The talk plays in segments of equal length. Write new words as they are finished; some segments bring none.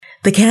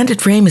The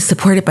Candid Frame is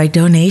supported by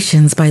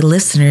donations by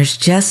listeners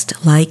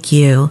just like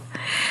you.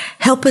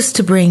 Help us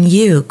to bring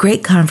you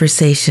great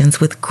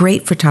conversations with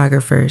great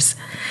photographers.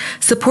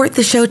 Support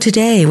the show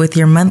today with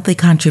your monthly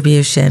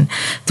contribution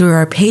through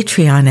our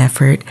Patreon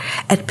effort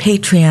at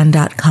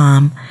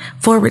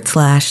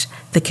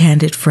patreon.com/The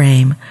Candid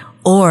Frame,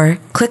 or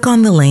click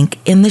on the link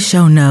in the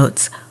show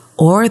notes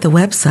or the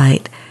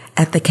website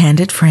at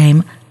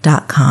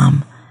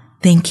thecandidframe.com.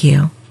 Thank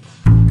you.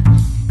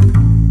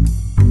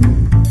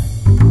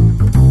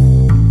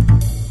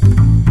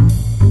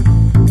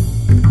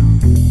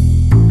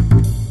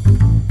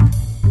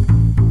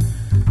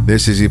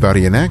 This is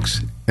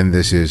Ibarionex, and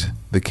this is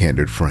The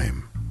Candid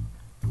Frame.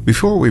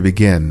 Before we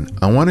begin,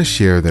 I want to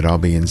share that I'll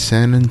be in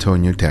San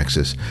Antonio,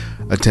 Texas,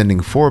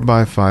 attending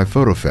 4x5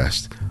 Photo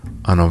Fest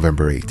on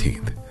November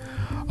 18th.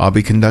 I'll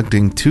be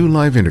conducting 2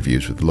 live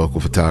interviews with local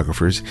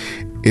photographers.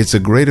 It's a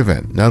great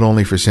event, not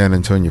only for San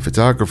Antonio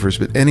photographers,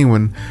 but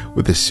anyone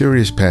with a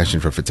serious passion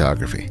for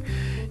photography.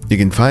 You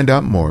can find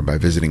out more by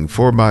visiting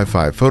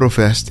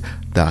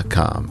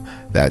 4x5photofest.com.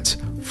 That's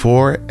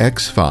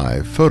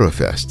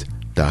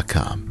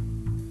 4x5photofest.com.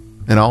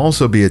 And I'll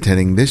also be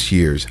attending this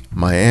year's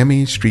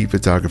Miami Street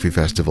Photography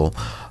Festival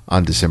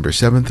on December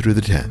 7th through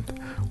the 10th,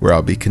 where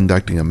I'll be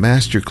conducting a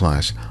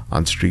masterclass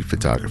on street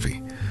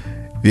photography.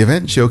 The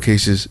event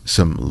showcases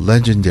some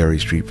legendary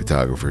street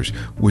photographers,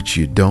 which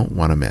you don't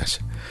want to miss.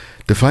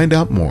 To find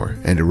out more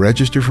and to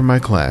register for my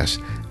class,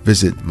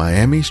 visit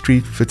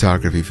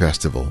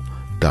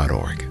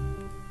MiamiStreetPhotographyFestival.org.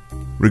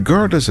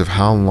 Regardless of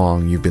how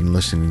long you've been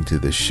listening to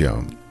this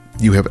show,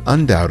 you have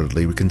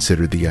undoubtedly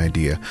considered the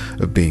idea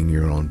of being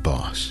your own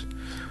boss.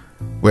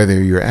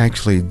 Whether you're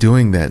actually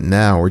doing that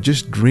now or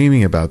just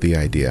dreaming about the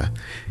idea,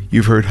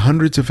 you've heard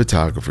hundreds of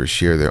photographers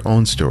share their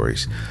own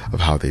stories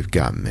of how they've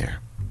gotten there.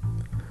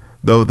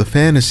 Though the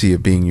fantasy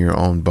of being your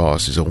own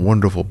boss is a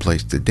wonderful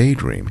place to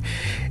daydream,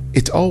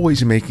 it's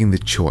always making the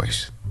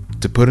choice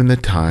to put in the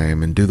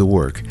time and do the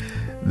work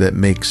that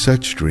makes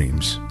such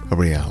dreams a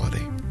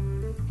reality.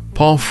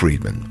 Paul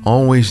Friedman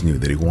always knew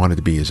that he wanted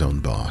to be his own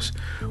boss,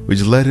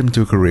 which led him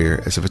to a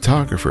career as a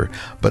photographer,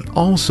 but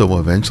also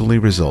eventually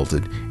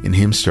resulted in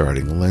him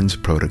starting Lens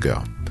Pro To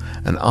Go,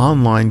 an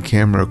online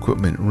camera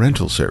equipment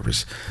rental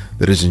service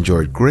that has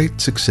enjoyed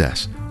great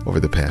success over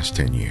the past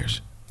 10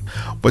 years.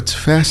 What's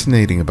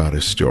fascinating about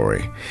his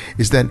story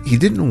is that he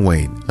didn't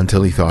wait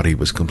until he thought he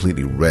was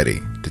completely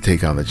ready to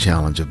take on the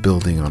challenge of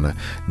building on a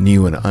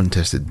new and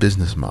untested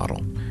business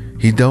model.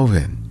 He dove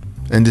in,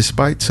 and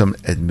despite some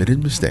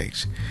admitted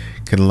mistakes,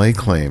 can lay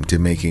claim to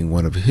making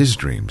one of his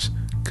dreams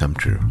come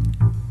true.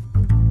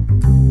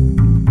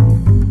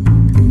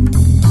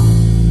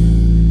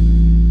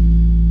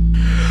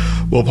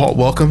 Well, Paul,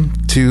 welcome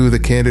to The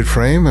Candid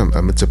Frame.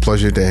 It's a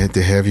pleasure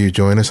to have you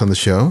join us on the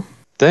show.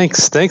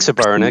 Thanks,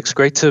 Ibarionex.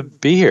 Great to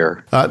be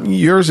here.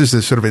 Yours is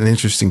a sort of an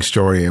interesting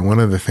story, and one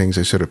of the things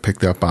I sort of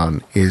picked up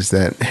on is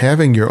that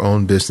having your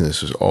own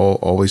business was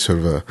always sort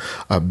of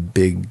a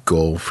big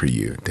goal for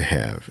you to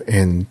have.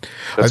 And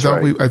I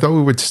thought we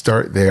would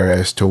start there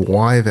as to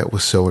why that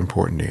was so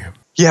important to you.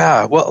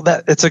 Yeah, well,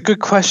 it's a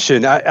good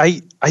question.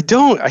 I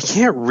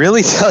can't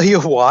really tell you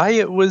why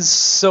it was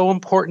so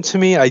important to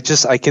me. I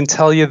can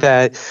tell you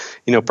that,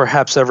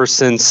 perhaps ever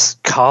since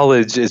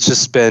college, it's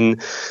just been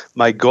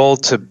my goal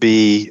to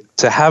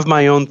have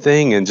my own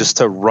thing and just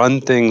to run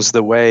things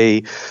the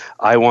way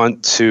I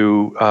want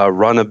to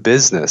run a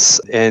business.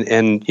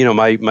 And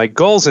my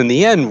goals in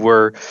the end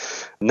were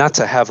not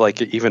to have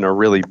like even a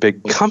really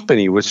big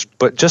company,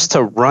 but just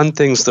to run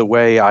things the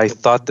way I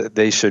thought that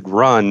they should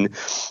run.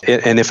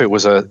 And if it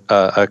was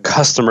a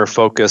customer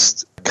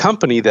focused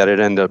company that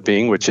it ended up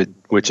being, which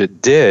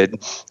it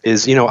did,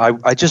 is,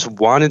 I just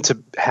wanted to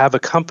have a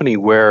company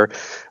where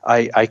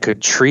I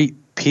could treat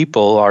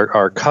people,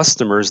 our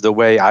customers, the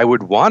way I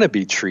would want to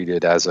be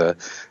treated as a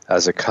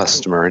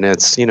customer. And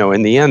it's,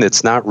 in the end,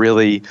 it's not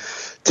really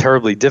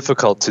terribly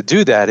difficult to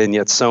do that. And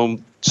yet so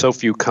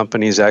few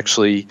companies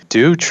actually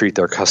do treat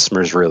their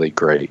customers really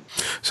great.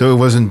 So it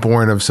wasn't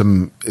born of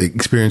some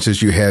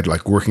experiences you had,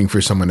 like working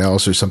for someone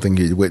else or something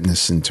you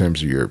witnessed in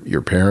terms of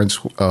your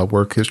parents'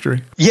 work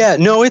history? Yeah,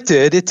 no, it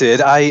did. It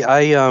did.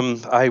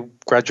 I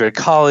graduated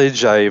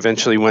college. I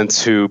eventually went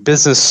to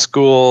business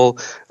school.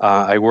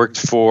 I worked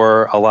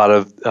for a lot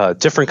of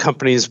different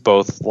companies,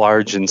 both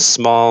large and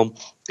small,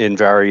 in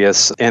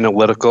various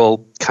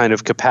analytical kind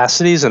of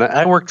capacities. And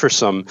I worked for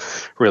some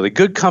really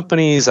good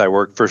companies. I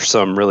worked for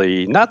some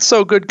really not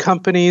so good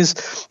companies.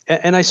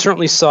 And I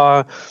certainly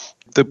saw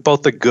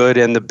both the good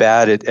and the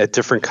bad at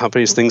different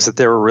companies, things that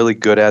they were really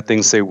good at,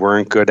 things they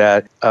weren't good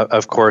at.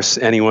 Of course,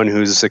 anyone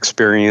who's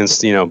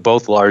experienced,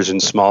 both large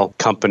and small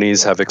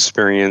companies have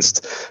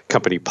experienced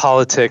company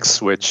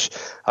politics, which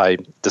I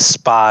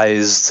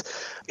despised.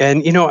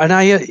 And,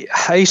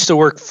 I used to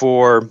work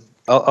for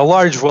a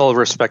large,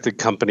 well-respected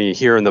company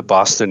here in the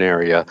Boston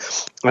area.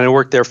 And I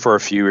worked there for a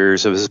few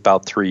years. It was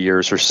about 3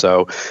 years or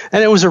so.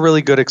 And it was a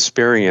really good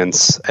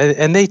experience.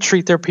 And they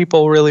treat their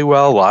people really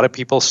well. A lot of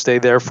people stay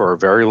there for a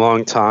very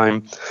long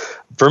time.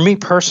 For me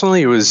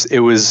personally,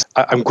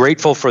 I'm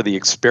grateful for the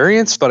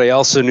experience, but I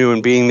also knew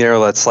in being there,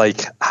 that's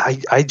like,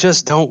 I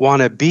just don't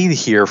want to be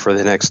here for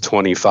the next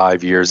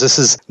 25 years. This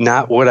is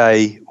not what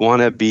I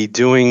want to be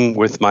doing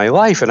with my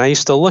life. And I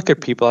used to look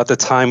at people at the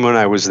time when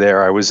I was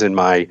there, I was in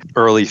my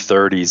early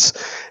 30s.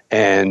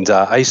 And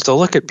I used to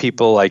look at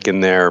people like in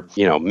their,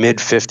 mid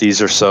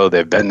 50s or so.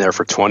 They've been there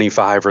for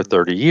 25 or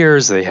 30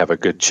 years. They have a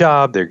good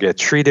job. They get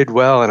treated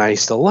well. And I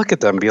used to look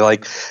at them and be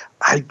like,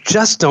 I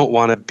just don't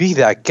want to be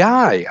that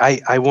guy.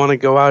 I want to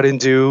go out and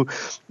do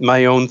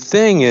my own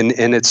thing.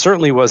 And it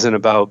certainly wasn't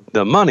about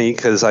the money,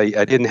 because I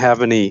didn't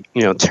have any,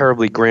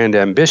 terribly grand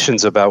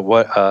ambitions about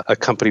what a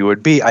company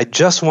would be. I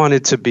just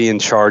wanted to be in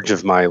charge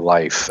of my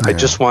life. Yeah. I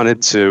just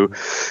wanted to,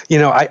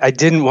 I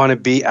didn't want to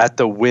be at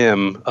the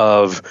whim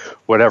of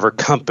whatever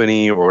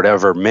company or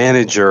whatever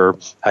manager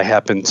I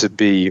happened to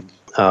be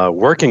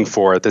working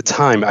for at the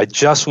time. I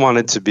just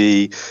wanted to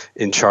be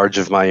in charge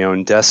of my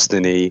own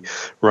destiny,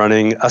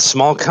 running a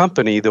small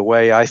company the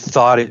way I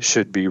thought it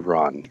should be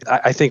run.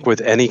 I think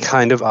with any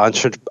kind of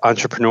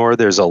entrepreneur,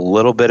 there's a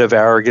little bit of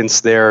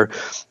arrogance there,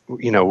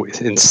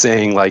 in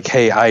saying like,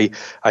 hey,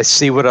 I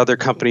see what other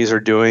companies are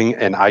doing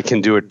and I can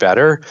do it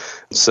better.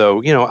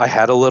 So, I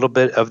had a little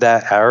bit of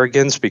that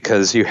arrogance,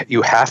 because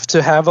you have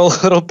to have a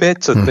little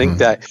bit to think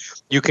that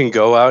you can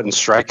go out and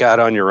strike out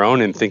on your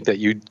own and think that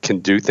you can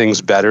do things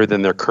better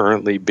than they're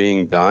currently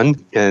being done.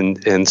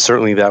 And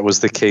certainly that was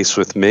the case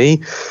with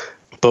me.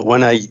 But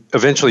when I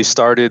eventually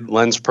started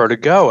Lens Pro To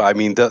Go, I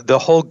mean, the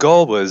whole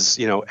goal was,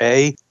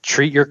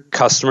 treat your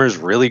customers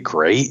really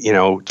great.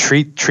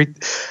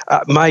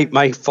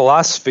 My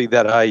philosophy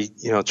that I,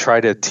 try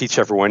to teach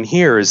everyone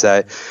here is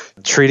that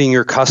treating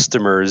your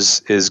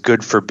customers is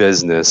good for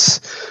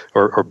business,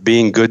 or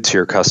being good to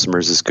your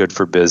customers is good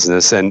for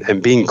business,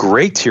 and being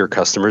great to your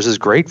customers is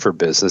great for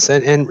business.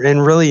 And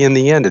really, in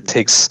the end, it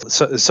takes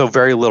so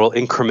very little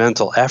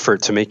incremental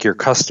effort to make your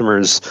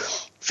customers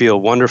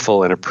feel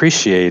wonderful and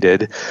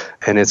appreciated,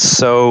 and it's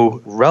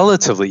so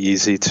relatively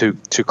easy to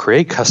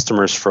create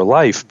customers for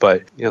life.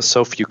 But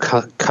so few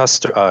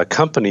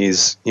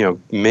companies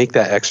make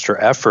that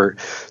extra effort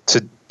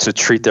to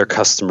treat their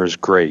customers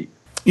great.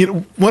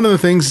 One of the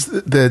things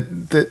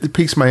that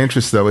piques my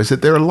interest, though, is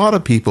that there are a lot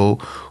of people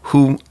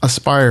who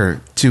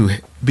aspire to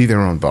be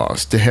their own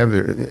boss, to have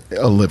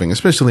a living,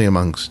 especially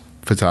amongst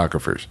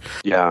photographers.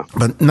 Yeah.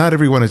 But not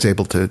everyone is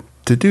able to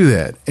do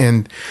that.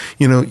 And,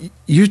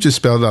 you just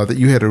spelled out that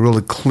you had a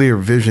really clear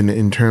vision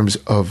in terms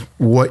of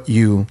what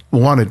you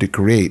wanted to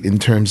create, in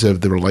terms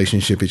of the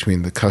relationship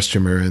between the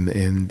customer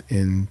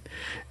and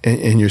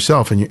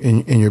yourself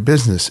and your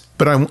business.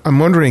 But I'm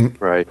wondering,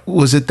 right,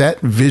 was it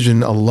that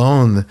vision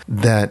alone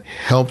that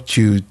helped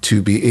you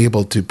to be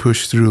able to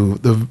push through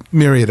the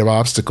myriad of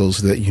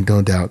obstacles that you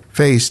no doubt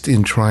faced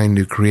in trying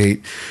to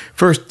create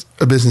first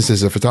a business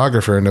as a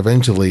photographer and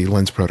eventually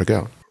Lens Pro To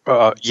Go?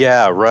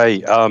 Yeah,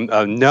 right.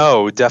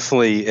 No,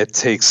 definitely it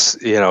takes,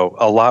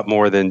 a lot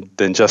more than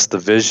just the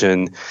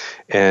vision.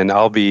 And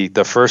I'll be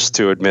the first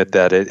to admit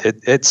that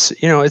it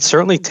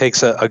certainly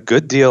takes a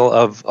good deal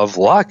of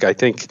luck. I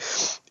think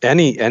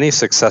any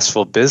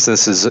successful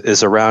business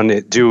is around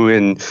it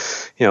doing,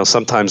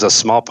 sometimes a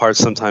small part,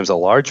 sometimes a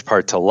large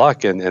part to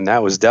luck. And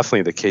that was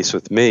definitely the case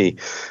with me.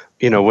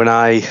 When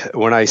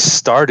I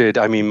started,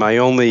 I mean, my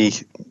only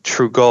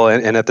true goal,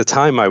 and at the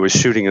time I was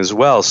shooting as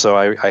well, so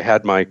I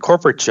had my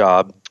corporate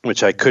job,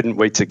 which I couldn't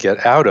wait to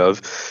get out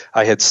of.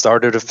 I had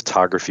started a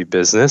photography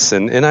business,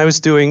 and I was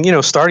doing,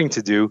 starting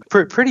to do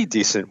pretty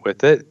decent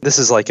with it. This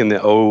is like in the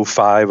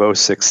 05,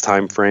 06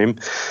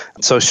 timeframe.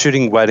 So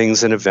shooting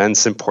weddings and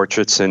events and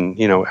portraits and,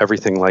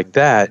 everything like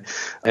that,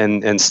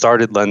 and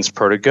started Lens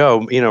Pro To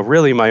Go.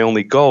 Really my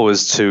only goal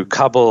was to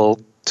cobble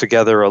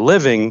together a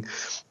living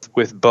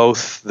with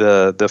both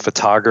the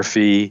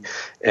photography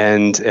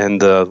and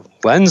the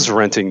lens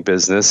renting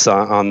business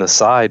on the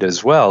side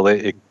as well.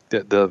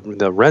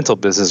 The rental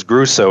business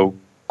grew so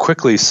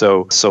quickly,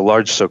 so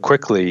large so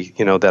quickly,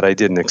 that I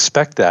didn't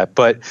expect that.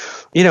 But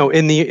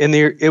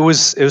it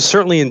was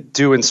certainly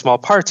due in small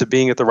part to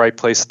being at the right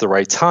place at the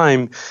right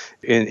time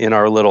in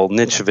our little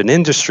niche of an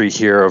industry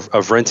here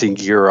of renting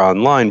gear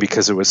online,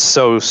 because it was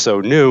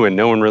so new and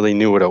no one really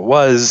knew what it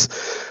was.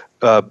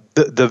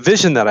 The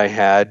vision that I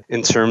had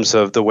in terms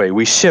of the way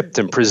we shipped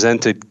and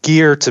presented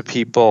gear to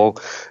people,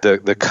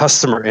 the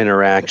customer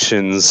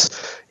interactions,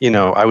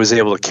 I was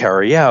able to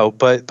carry out.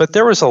 But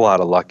there was a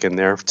lot of luck in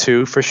there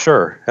too, for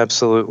sure.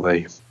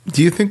 Absolutely.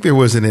 Do you think there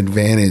was an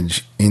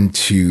advantage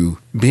into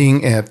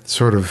being at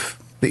sort of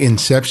the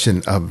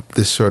inception of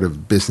this sort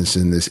of business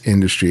in this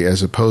industry,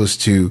 as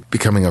opposed to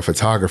becoming a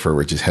photographer,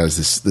 which has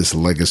this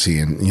legacy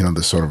and,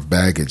 this sort of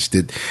baggage?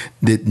 Did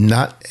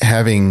not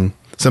having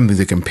something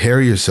to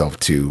compare yourself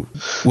to,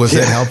 was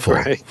that helpful?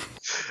 Right.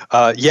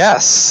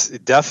 Yes,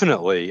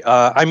 definitely.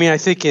 I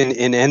think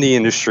in any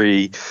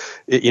industry,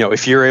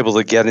 if you're able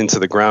to get into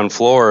the ground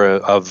floor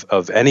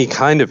of any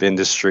kind of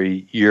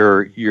industry, you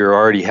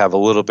already have a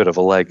little bit of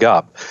a leg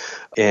up.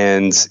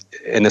 And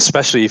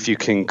especially if you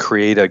can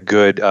create a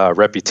good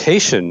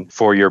reputation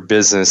for your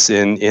business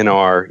in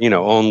our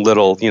own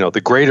little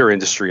the greater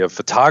industry of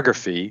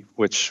photography,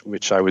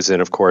 which I was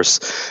in, of course.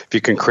 If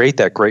you can create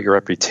that great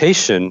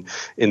reputation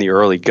in the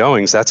early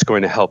goings, that's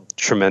going to help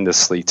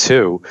tremendously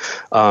too.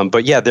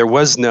 But yeah, there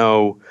was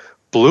no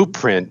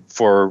blueprint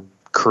for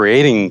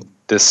creating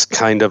this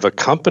kind of a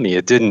company.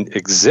 It didn't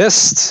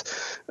exist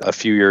a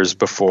few years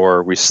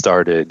before we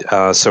started.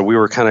 So we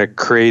were kind of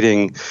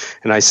creating,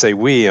 and I say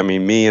we, I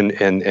mean me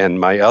and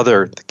my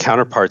other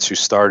counterparts who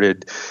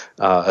started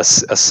a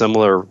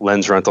similar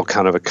lens rental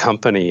kind of a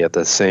company at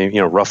the same,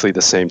 roughly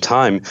the same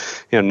time.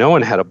 No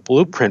one had a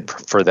blueprint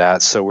for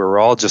that. So we were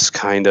all just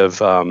kind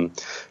of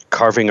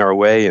carving our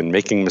way and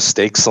making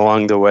mistakes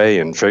along the way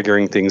and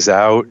figuring things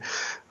out.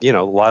 A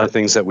lot of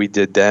things that we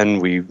did then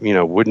we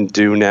wouldn't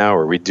do now,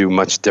 or we do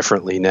much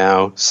differently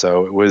now.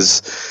 So it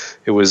was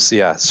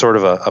sort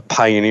of a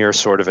pioneer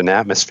sort of an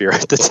atmosphere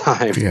at the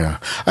time. Yeah,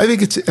 I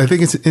think it's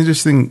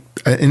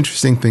an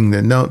interesting thing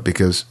to note,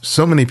 because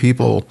so many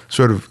people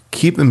sort of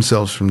keep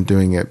themselves from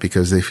doing it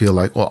because they feel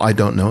like, well, I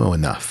don't know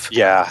enough.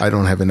 Yeah, I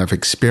don't have enough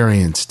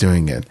experience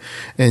doing it.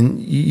 And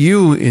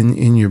you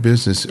in your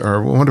business are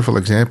a wonderful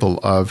example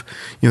of,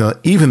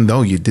 even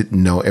though you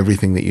didn't know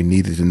everything that you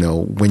needed to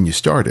know when you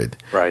started,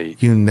 right,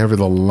 you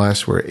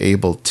nevertheless were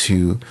able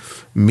to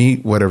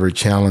meet whatever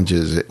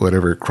challenges,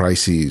 whatever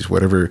crises,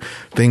 whatever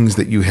things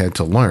that you had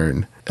to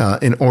learn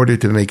in order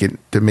to make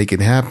it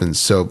happen.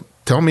 So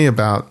tell me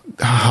about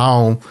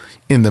how,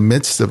 in the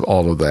midst of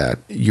all of that,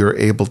 you're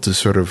able to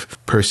sort of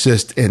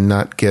persist and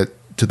not get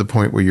to the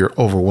point where you're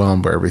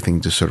overwhelmed by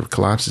everything just sort of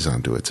collapses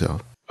onto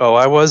itself. Oh,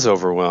 I was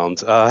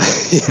overwhelmed.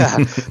 Yeah,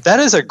 that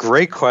is a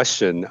great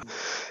question.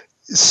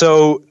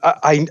 So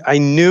I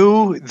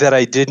knew that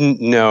I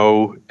didn't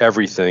know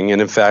everything.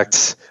 And in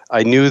fact,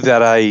 I knew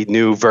that I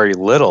knew very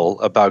little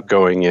about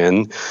going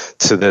in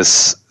to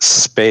this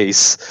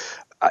space.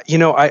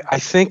 I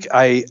think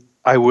I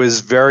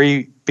was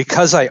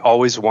because I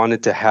always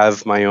wanted to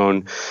have my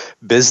own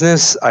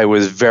business, I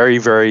was very,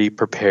 very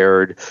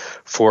prepared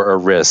for a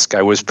risk.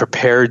 I was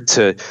prepared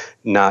to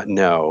not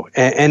know.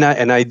 And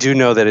I do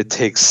know that it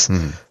takes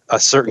a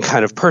certain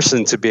kind of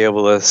person to be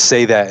able to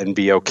say that and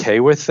be okay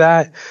with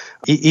that.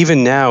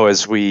 Even now,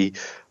 as we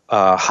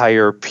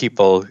hire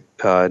people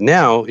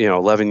now,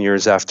 11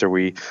 years after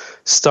we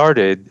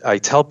started, I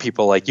tell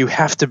people, like, you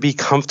have to be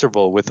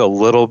comfortable with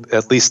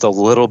at least a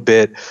little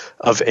bit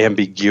of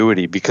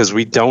ambiguity, because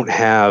we don't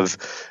have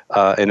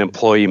an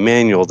employee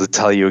manual to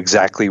tell you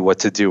exactly what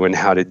to do and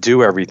how to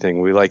do everything.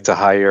 We like to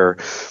hire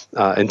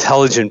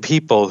intelligent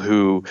people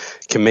who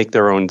can make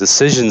their own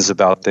decisions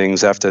about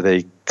things after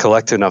they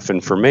collect enough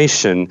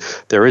information.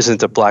 There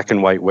isn't a black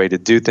and white way to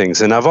do things.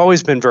 And I've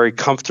always been very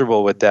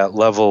comfortable with that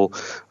level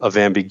of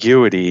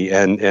ambiguity,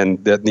 and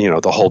that,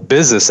 the whole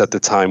business at the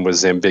time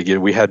was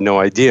ambiguous. We had no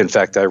idea. In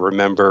fact, I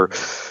remember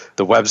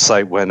the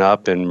website went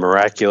up, and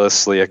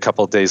miraculously a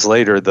couple of days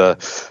later,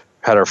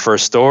 had our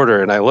first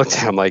order, and I looked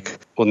at him like,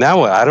 well,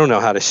 now I don't know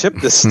how to ship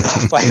this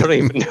stuff. I don't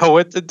even know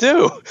what to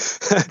do.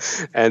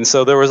 And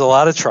so there was a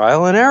lot of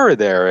trial and error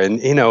there. And,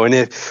 and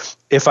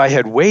if I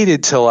had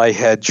waited till I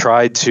had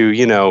tried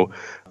to,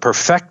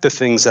 perfect the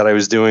things that I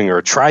was doing,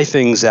 or try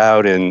things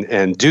out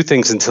and do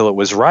things until it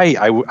was right,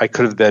 I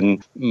could have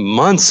been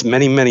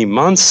many, many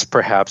months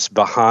perhaps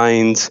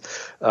behind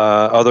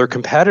other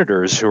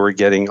competitors who were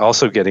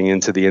also getting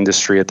into the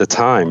industry at the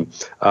time.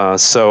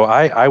 So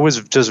I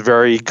was just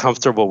very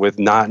comfortable with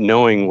not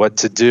knowing what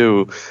to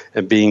do,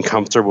 and being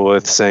comfortable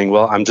with saying,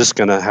 well, I'm just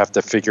going to have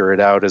to figure it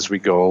out as we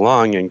go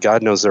along. And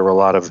God knows there were a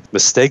lot of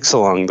mistakes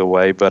along the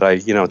way, but I,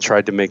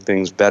 tried to make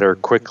things better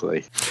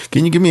quickly.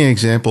 Can you give me an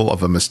example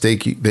of a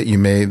mistake that you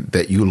made,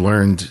 that you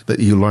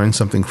learned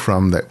something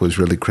from, that was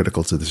really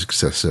critical to the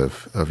success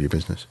of your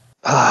business?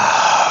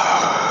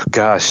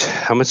 Gosh,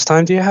 how much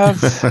time do you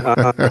have?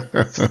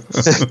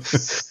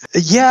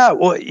 Yeah,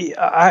 well,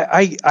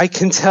 I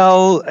can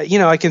tell,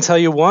 I can tell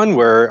you one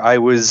where I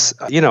was,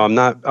 I'm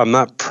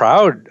not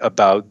proud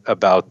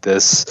about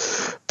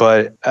this,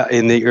 but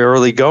in the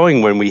early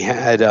going, when we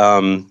had,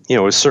 it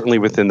was certainly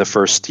within the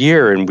first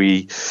year, and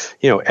we,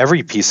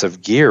 every piece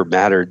of gear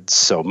mattered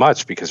so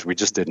much because we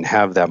just didn't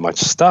have that much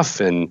stuff.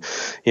 And,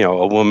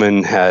 a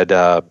woman had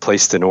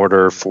placed an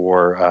order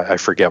for, I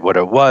forget what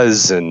it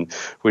was, and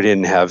we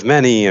didn't have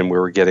many, and we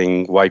were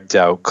getting wiped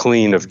out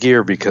clean of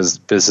gear because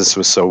business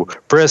was so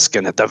brisk.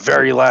 And at the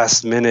very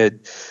last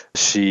minute,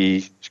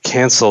 she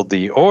canceled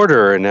the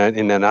order, and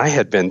then I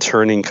had been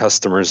turning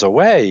customers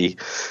away,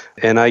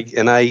 and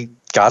I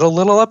got a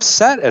little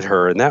upset at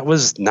her, and that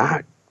was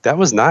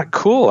not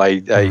cool.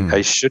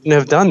 I shouldn't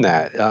have done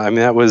that.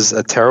 That was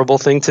a terrible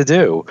thing to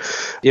do.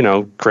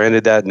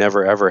 Granted, that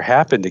never ever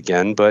happened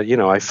again, but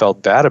I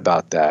felt bad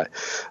about that.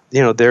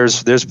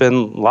 There's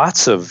been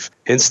lots of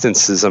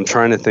instances. I'm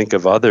trying to think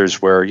of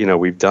others where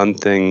we've done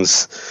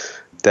things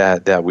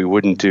that we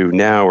wouldn't do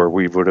now or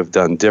we would have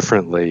done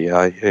differently.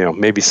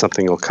 Maybe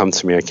something will come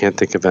to me. I can't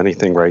think of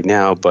anything right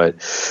now, but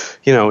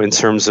in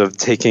terms of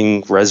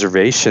taking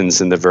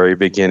reservations in the very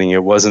beginning,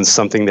 it wasn't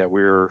something that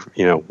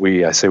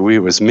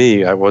it was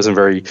me. I wasn't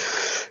very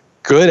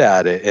good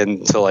at it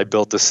until I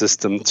built a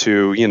system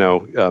to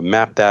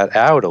map that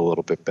out a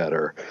little bit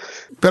better.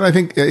 But I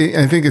think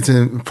it's an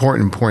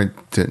important point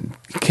it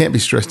can't be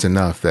stressed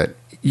enough that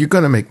you're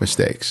going to make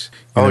mistakes.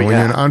 When you're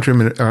an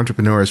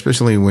entrepreneur,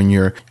 especially when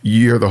you're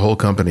the whole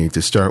company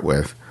to start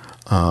with,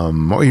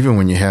 or even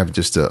when you have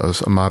just a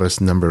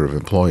modest number of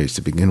employees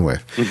to begin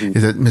with,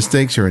 is that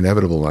mistakes are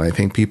inevitable. And I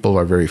think people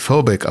are very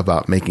phobic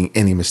about making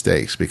any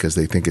mistakes because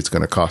they think it's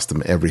going to cost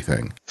them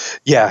everything.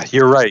 Yeah,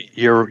 you're right.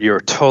 You're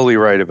totally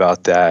right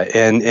about that.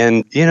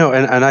 And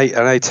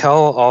I tell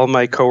all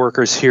my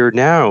coworkers here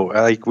now,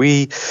 like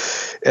we,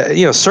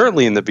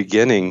 certainly in the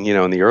beginning,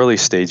 in the early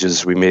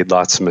stages, we made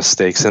lots of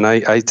mistakes. And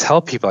I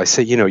tell people, I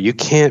say, you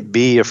can't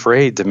be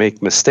afraid to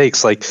make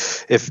mistakes. Like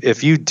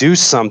if you do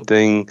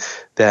something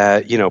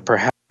that,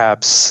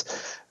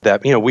 perhaps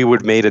that, we would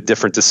have made a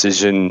different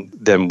decision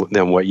than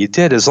what you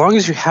did. As long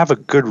as you have a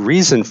good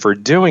reason for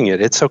doing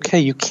it, it's okay.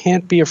 You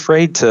can't be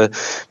afraid to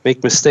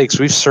make mistakes.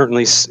 We've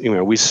certainly,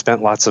 we've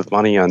spent lots of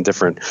money on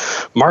different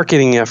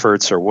marketing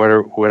efforts or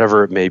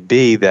whatever it may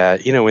be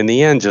that, in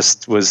the end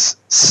just was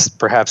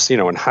perhaps,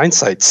 in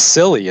hindsight,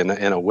 silly and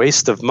a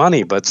waste of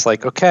money. But it's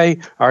like, okay,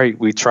 all right,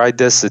 we tried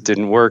this, it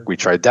didn't work. We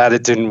tried that,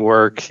 it didn't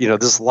work.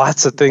 There's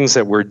lots of things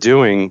that we're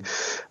doing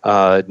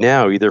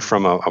now, either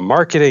from a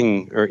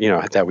marketing or,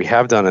 that we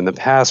have done in the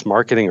past,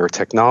 marketing or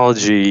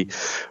technology,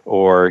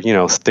 or,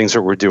 things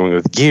that we're doing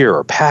with gear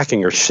or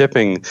packing or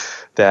shipping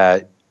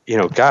that,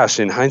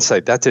 in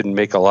hindsight, that didn't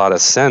make a lot of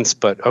sense.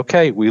 But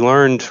okay, we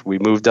learned, we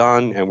moved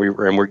on, and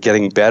we're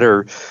getting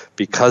better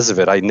because of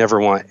it. I never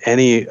want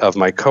any of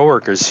my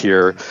coworkers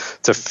here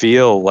to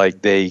feel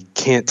like they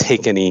can't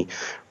take any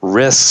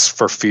risks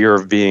for fear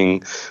of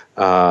being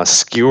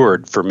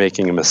skewered for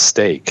making a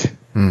mistake.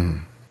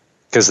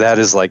 Because that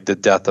is like the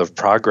death of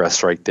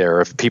progress right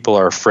there. If people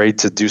are afraid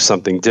to do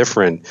something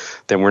different,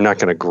 then we're not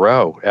going to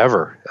grow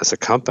ever as a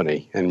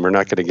company, and we're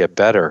not going to get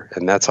better.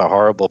 And that's a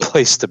horrible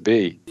place to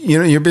be.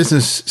 Your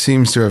business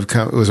seems to have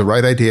it was a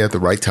right idea at the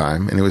right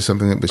time, and it was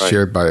something that was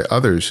shared by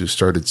others who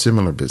started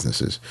similar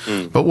businesses.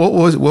 But what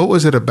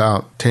was it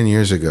about 10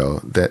 years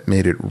ago that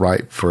made it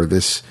ripe for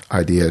this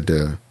idea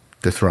to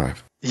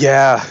thrive?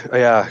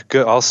 Yeah.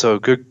 Good. Also,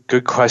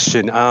 good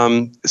question.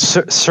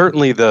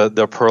 Certainly,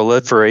 the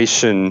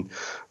proliferation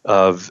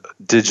of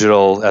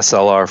digital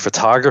SLR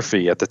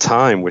photography at the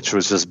time, which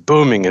was just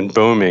booming and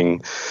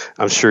booming.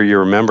 I'm sure you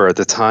remember at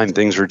the time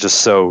things were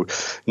just so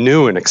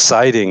new and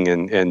exciting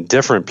and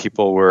different.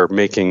 People were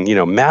making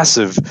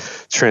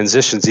massive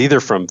transitions,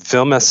 either from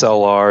film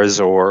SLRs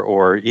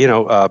or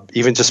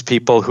even just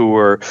people who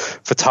were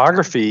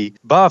photography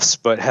buffs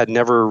but had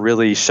never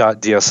really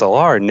shot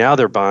DSLR. And now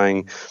they're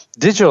buying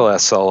digital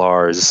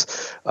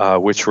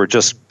SLRs, which were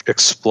just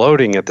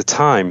exploding at the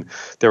time.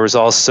 There was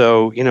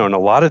also, and a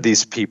lot of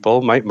these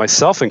people,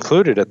 myself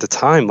included at the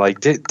time,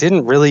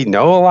 didn't really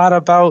know a lot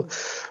about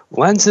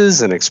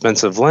lenses and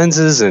expensive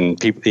lenses. And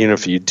people,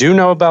 if you do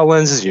know about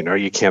lenses,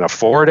 you can't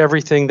afford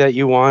everything that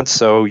you want.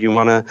 So you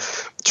want to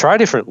try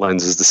different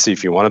lenses to see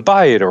if you want to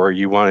buy it, or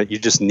you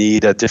just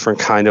need a different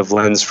kind of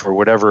lens for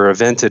whatever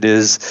event it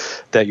is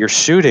that you're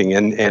shooting.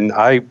 And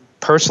I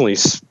personally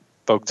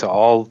spoke to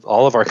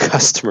all of our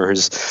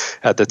customers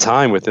at the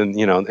time within,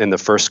 in the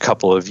first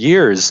couple of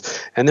years.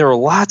 And there were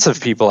lots of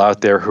people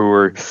out there who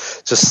were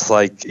just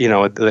like,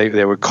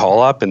 they would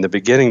call up in the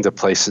beginning to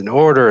place an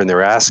order, and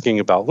they're asking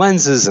about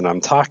lenses, and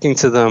I'm talking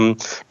to them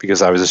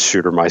because I was a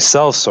shooter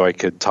myself, so I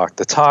could talk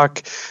the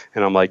talk.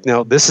 And I'm like,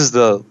 no, this is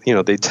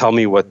they tell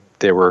me what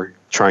they were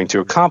trying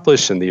to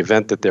accomplish in the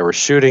event that they were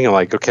shooting. I'm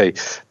like, okay,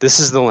 this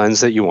is the lens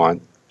that you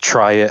want.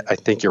 Try it. I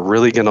think you're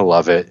really going to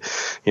love it.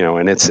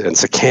 And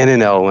it's a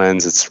Canon L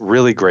lens. It's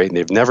really great. And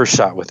they've never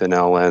shot with an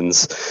L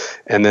lens.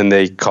 And then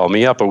they call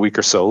me up a week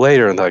or so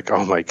later and they're like,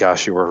 oh my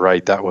gosh, you were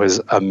right. That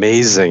was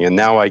amazing. And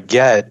now I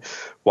get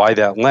why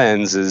that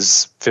lens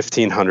is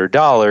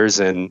 $1,500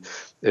 and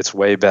it's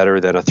way better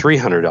than a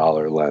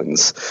 $300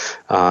 lens.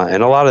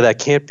 And a lot of that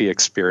can't be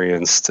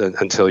experienced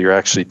until you're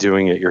actually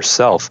doing it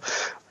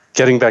yourself.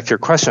 Getting back to your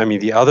question,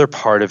 the other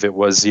part of it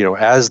was,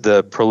 as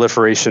the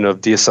proliferation of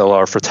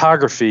DSLR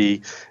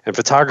photography and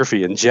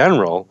photography in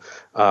general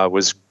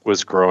was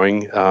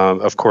growing,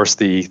 of course,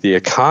 the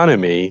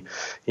economy,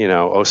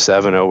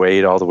 07,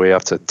 08, all the way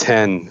up to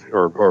 10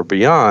 or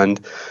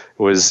beyond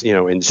was,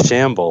 in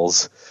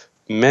shambles.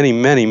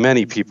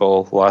 Many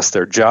people lost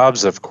their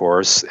jobs, of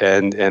course,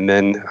 and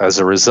then as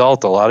a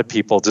result, a lot of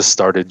people just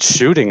started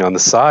shooting on the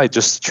side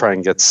just to try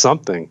and get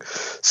something.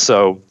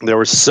 So there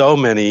were so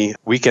many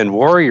weekend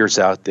warriors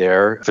out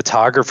there,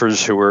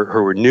 photographers who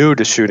were new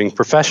to shooting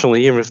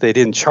professionally. Even if they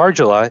didn't charge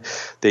a lot,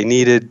 they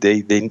needed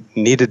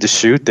to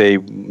shoot. They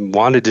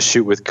wanted to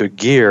shoot with good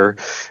gear,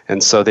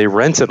 and so they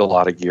rented a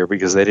lot of gear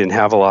because they didn't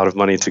have a lot of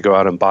money to go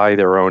out and buy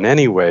their own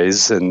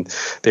anyways, and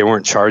they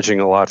weren't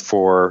charging a lot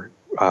for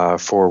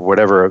for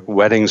whatever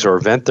weddings or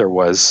event there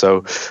was.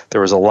 So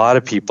there was a lot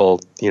of people,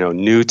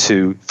 new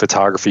to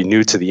photography,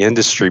 new to the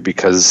industry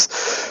because,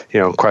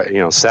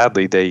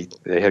 sadly they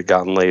had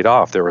gotten laid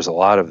off. There was a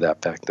lot of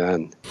that back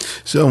then.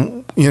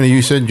 So,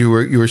 you said you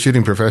were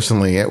shooting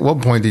professionally. At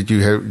what point did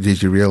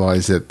you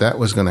realize that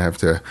was going to have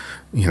to,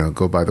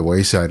 go by the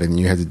wayside and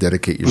you had to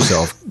dedicate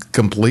yourself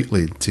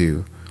completely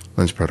to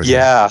Lens Pro to Go?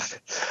 Yeah,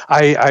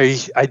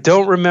 I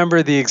don't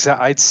remember the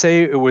exact. I'd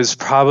say it was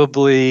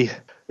probably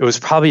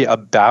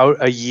about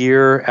a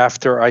year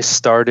after I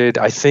started.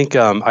 I think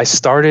I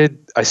started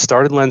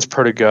Lens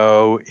Pro to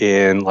Go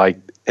in like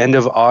end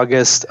of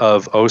August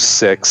of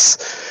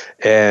 2006.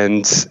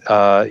 And,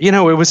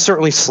 it was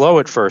certainly slow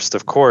at first,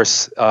 of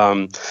course.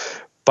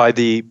 By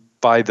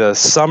the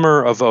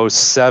summer of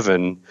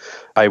 2007,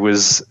 I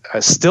was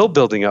still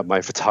building up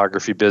my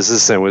photography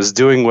business and was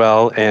doing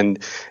well. And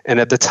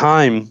at the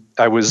time,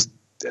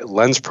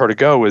 Lens Pro to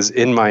Go was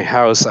in my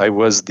house. I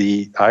was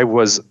the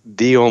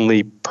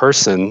only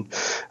person.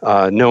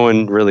 No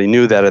one really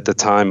knew that at the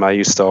time. I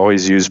used to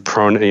always use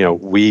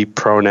we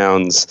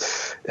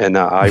pronouns and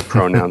I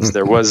pronouns.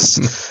 There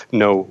was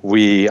no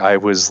we. I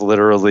was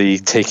literally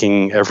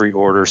taking every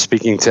order,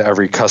 speaking to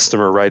every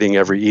customer, writing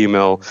every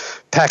email,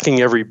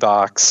 packing every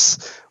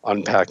box,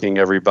 unpacking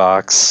every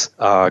box,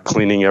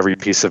 cleaning every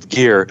piece of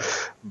gear.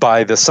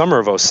 By the summer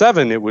of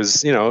 2007, it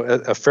was,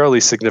 a fairly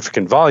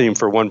significant volume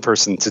for one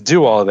person to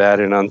do all of that.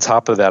 And on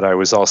top of that, I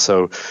was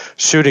also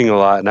shooting a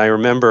lot. And I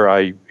remember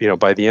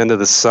by the end of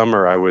the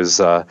summer, I was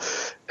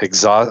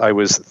I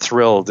was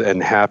thrilled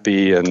and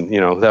happy. And,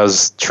 that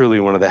was truly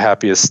one of the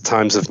happiest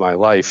times of my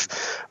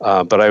life.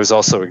 But I was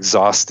also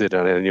exhausted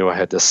and I knew I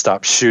had to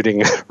stop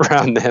shooting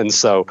around then.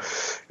 So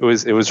it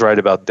was right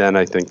about then,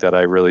 I think, that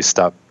I really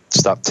stopped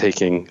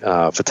taking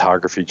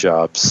photography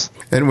jobs.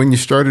 And when you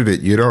started it,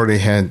 you'd already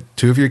had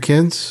 2 of your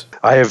kids?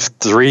 I have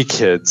 3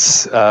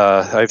 kids.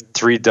 I have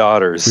 3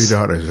 daughters. 3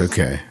 daughters,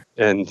 okay.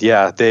 And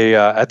yeah, they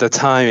at the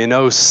time in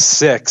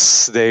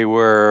 2006, they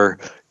were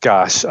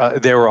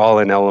all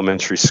in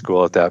elementary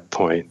school at that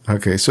point.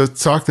 Okay, so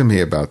talk to me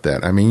about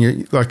that. I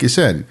mean, like you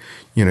said,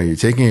 you're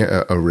taking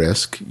a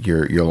risk.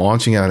 You're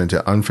launching out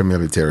into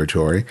unfamiliar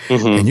territory,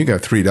 and you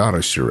got 3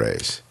 daughters to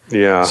raise.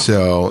 Yeah.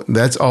 So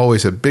that's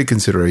always a big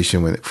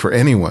consideration for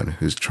anyone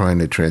who's trying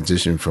to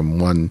transition from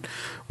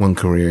one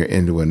career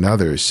into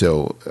another.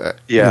 So,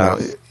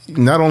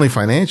 not only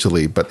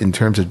financially, but in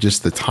terms of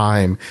just the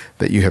time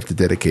that you have to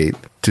dedicate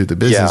to the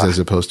business as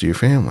opposed to your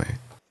family.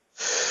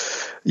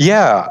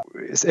 Yeah.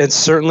 And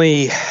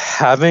certainly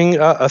having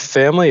a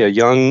family, a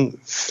young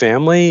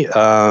family,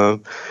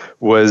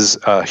 was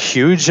a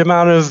huge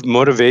amount of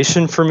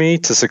motivation for me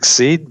to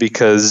succeed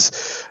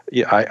because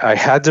I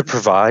had to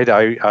provide.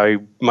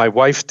 My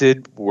wife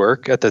did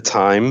work at the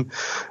time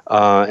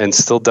and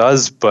still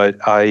does, but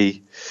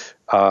I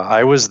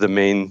was the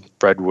main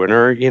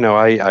breadwinner.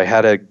 I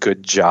had a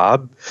good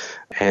job,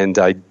 and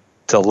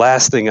the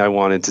last thing I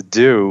wanted to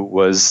do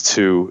was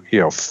to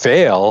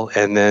fail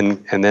and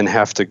then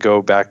have to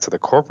go back to the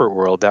corporate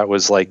world. That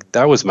was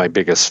my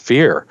biggest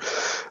fear.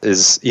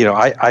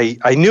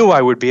 I knew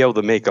I would be able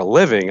to make a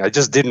living. I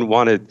just didn't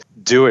want to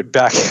do it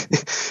back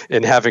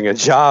in having a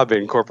job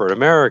in corporate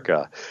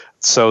America.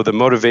 So the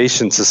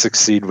motivation to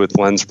succeed with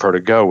Lens Pro to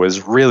Go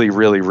was really,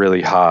 really,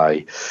 really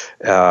high.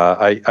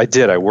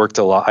 I worked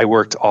a lot. I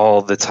worked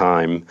all the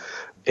time,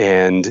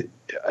 and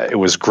it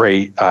was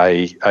great.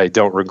 I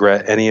don't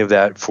regret any of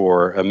that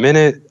for a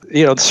minute.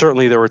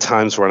 Certainly there were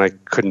times when I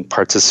couldn't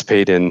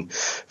participate in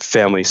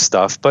family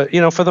stuff, but,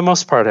 for the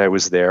most part, I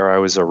was there. I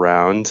was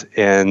around,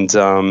 and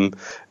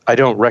I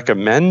don't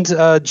recommend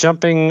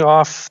jumping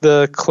off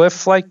the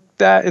cliff like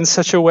that in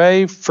such a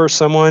way for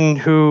someone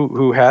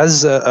who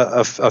has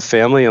a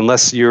family,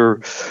 unless you're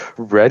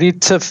ready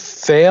to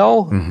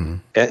fail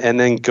and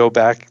then go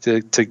back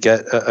to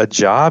get a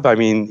job. I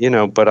mean,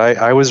 but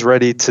I was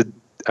ready to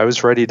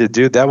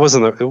do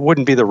that. It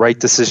wouldn't be the right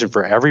decision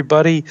for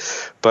everybody,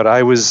 but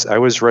I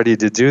was ready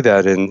to do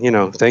that, and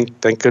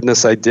thank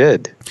goodness I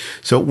did.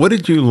 So what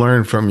did you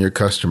learn from your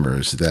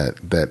customers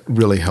that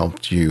really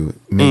helped you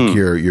make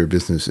your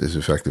business as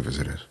effective as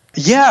it is?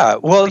 Yeah,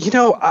 well,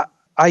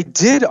 I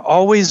did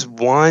always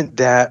want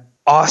that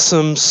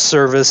awesome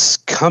service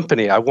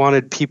company. I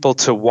wanted people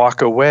to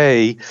walk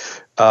away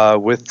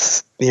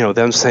with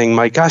them saying,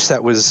 "My gosh,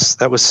 that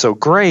was so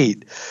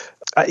great."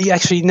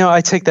 Actually, no,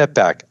 I take that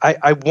back.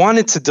 I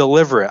wanted to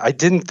deliver it. I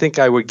didn't think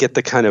I would get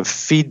the kind of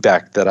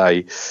feedback that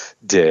I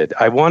did.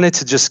 I wanted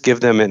to just give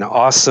them an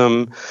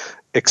awesome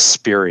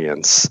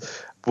experience.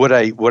 What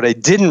I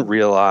didn't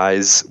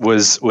realize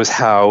was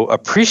how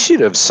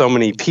appreciative so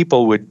many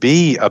people would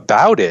be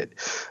about it.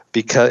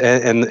 because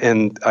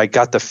and I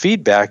got the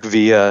feedback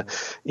via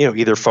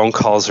either phone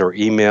calls or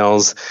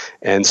emails,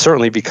 and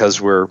certainly because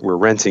we're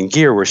renting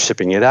gear, we're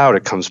shipping it out,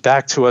 it comes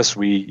back to us.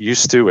 We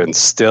used to and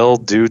still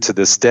do to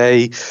this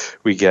day.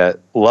 We get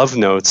love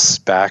notes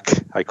back.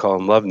 I call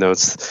them love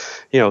notes.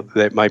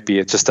 That might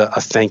be just a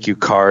thank you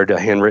card, a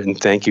handwritten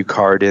thank you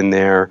card in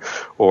there,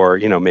 or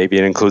maybe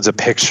it includes a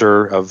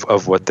picture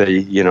of what they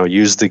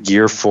use the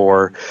gear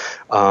for.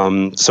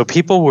 So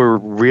people were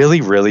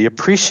really, really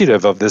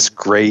appreciative of this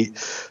great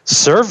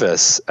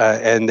service,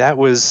 and that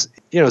was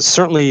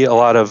certainly a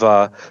lot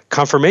of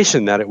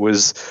confirmation that it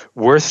was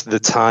worth the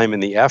time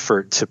and the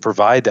effort to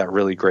provide that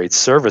really great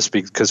service,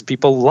 because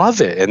people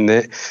love it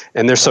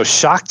and they're so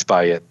shocked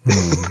by it.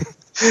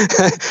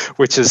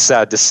 Which is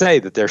sad to say,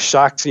 that they're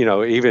shocked.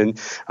 Even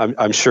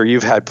I'm sure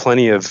you've had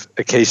plenty of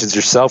occasions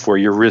yourself where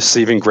you're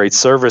receiving great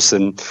service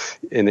and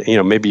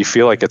maybe you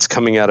feel like it's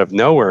coming out of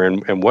nowhere,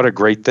 and what a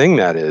great thing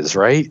that is,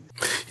 right?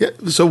 Yeah.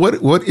 So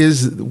what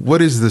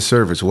is the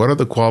service? What are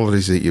the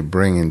qualities that you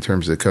bring in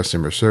terms of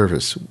customer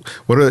service?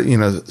 What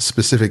are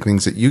specific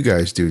things that you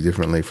guys do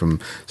differently from,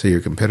 say,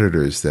 your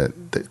competitors that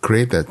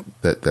create that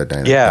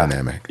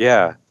dynamic?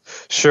 Yeah.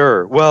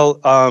 Sure.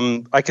 Well,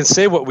 I can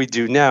say what we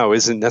do now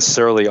isn't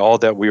necessarily all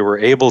that we were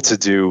able to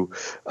do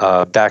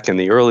back in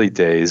the early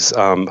days.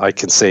 I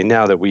can say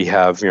now that we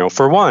have,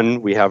 for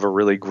one, we have a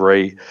really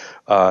great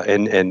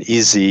and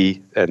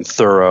easy and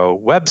thorough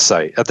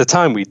website. At the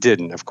time, we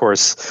didn't. Of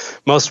course,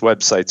 most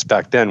websites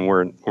back then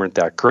weren't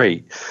that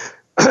great.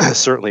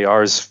 Certainly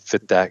ours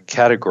fit that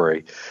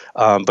category.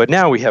 But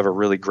now we have a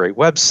really great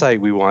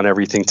website. We want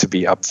everything to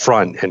be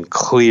upfront and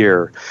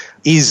clear,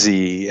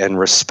 easy and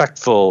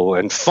respectful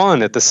and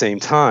fun at the same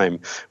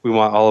time. We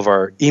want all of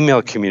our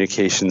email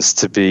communications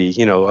to be,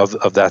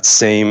 of that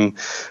same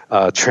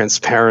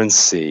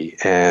transparency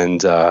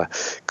and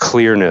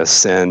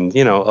clearness and,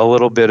 a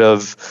little bit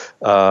of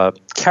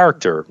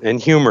character and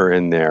humor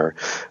in there.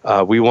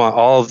 We want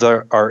all of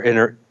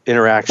our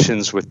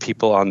interactions with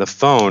people on the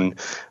phone.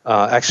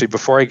 Actually,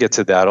 before I get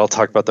to that, I'll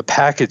talk about the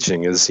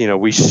packaging.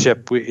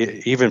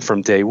 Even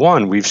from day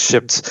one, we've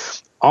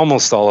shipped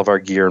almost all of our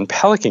gear in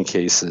Pelican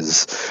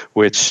cases,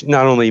 which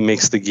not only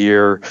makes the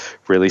gear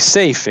really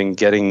safe in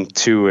getting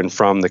to and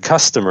from the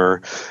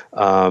customer,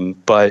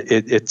 but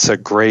it's a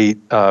great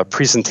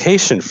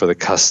presentation for the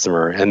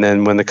customer. And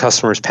then when the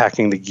customer is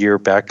packing the gear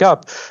back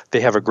up, they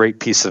have a great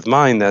peace of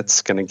mind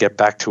that's going to get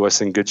back to us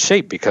in good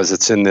shape because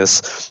it's in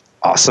this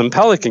awesome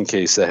Pelican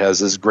case that has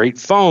this great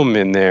foam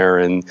in there,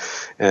 and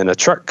a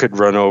truck could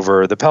run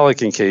over the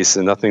Pelican case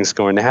and nothing's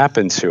going to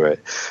happen to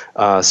it.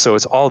 So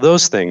it's all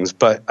those things.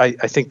 But I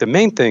think the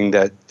main thing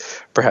that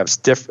perhaps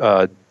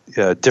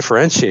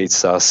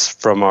differentiates us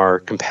from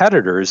our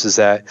competitors is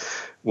that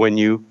when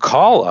you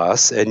call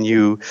us and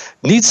you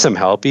need some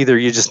help, either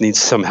you just need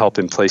some help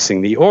in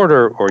placing the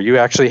order, or you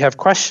actually have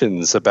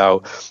questions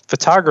about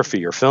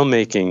photography or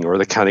filmmaking or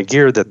the kind of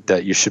gear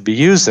that you should be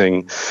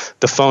using,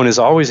 the phone is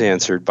always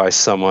answered by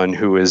someone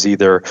who is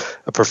either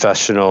a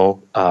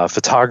professional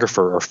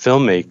photographer or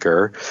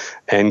filmmaker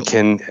and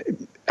can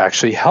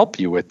actually help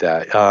you with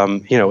that.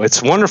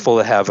 It's wonderful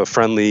to have a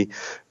friendly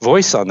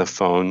voice on the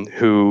phone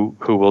who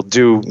will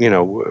do,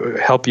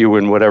 help you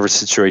in whatever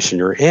situation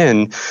you're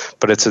in,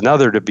 but it's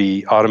another to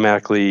be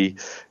automatically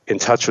in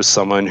touch with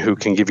someone who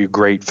can give you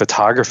great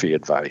photography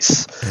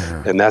advice.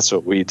 Yeah. And that's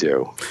what we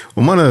do.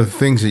 Well, one of the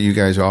things that you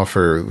guys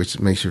offer, which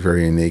makes you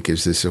very unique,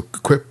 is this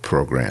Equip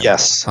program.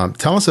 Yes.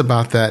 Tell us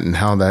about that and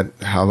how that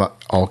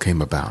all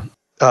came about.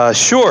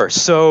 Sure.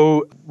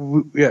 So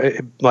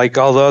like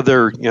all the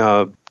other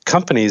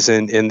companies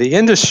in the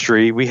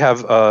industry, we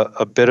have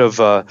a bit of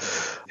a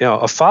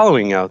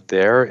following out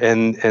there,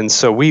 and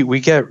so we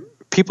get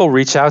people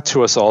reach out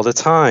to us all the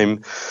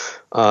time.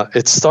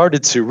 It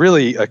started to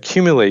really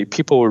accumulate.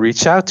 People will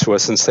reach out to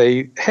us and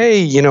say,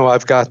 "Hey,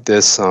 I've got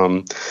this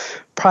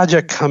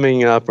project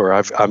coming up, or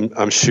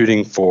I'm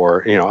shooting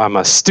for, I'm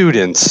a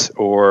student,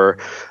 or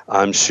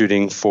I'm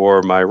shooting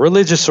for my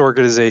religious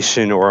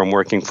organization, or I'm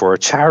working for a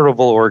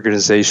charitable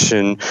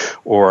organization,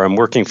 or I'm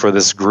working for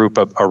this group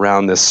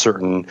around this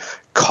certain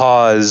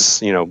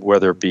cause,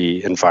 whether it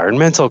be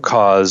environmental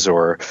cause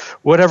or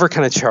whatever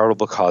kind of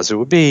charitable cause it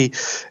would be.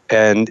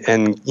 And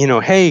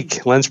hey,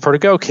 Lens Pro to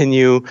Go, can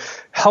you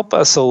help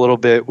us a little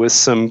bit with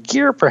some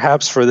gear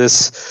perhaps for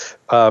this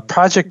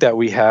project that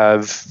we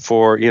have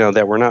for,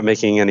 that we're not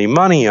making any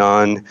money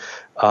on?"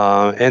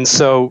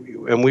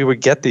 And we would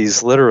get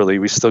these literally,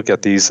 we still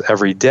get these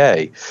every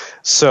day.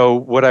 So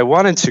what I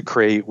wanted to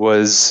create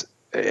was,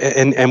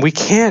 and we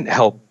can't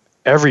help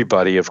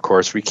everybody, of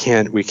course, we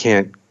can't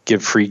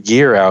give free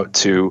gear out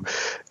to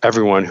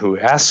everyone who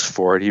asks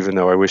for it, even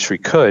though I wish we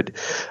could.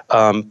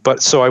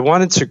 But so I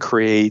wanted to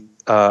create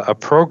a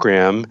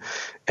program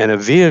and a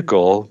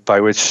vehicle by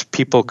which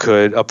people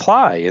could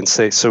apply and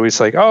say, so he's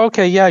like, oh,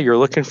 okay, yeah, you're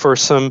looking for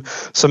some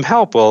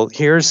help. Well,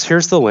 here's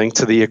the link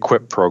to the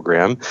EQUIP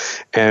program.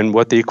 And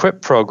what the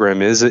EQUIP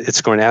program is,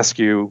 it's going to ask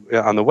you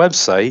on the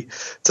website,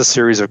 it's a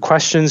series of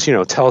questions,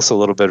 tell us a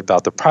little bit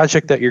about the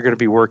project that you're going to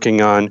be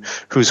working on,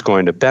 who's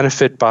going to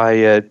benefit by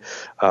it,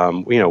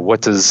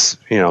 what does,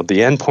 the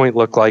endpoint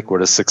look like, what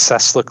does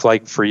success look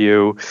like for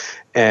you,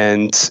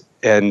 and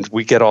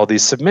we get all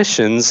these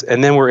submissions,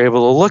 and then we're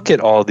able to look at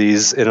all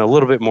these in a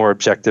little bit more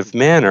objective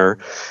manner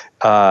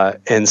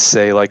and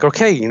say, like,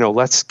 okay,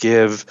 let's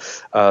give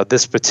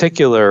this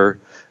particular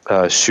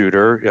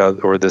shooter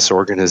or this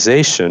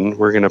organization,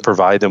 we're going to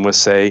provide them with,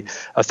 say,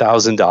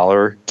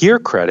 $1,000 gear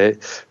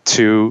credit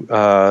to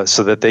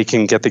so that they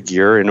can get the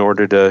gear in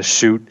order to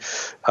shoot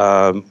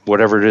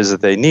whatever it is that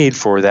they need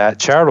for that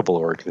charitable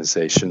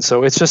organization.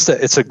 So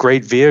it's a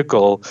great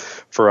vehicle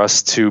for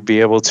us to be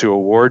able to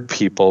award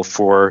people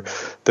for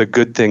the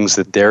good things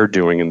that they're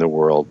doing in the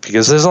world,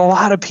 because there's a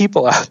lot of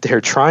people out there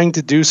trying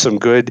to do some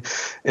good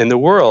in the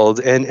world,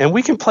 and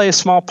we can play a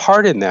small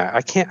part in that.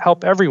 I can't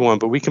help everyone,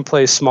 but we can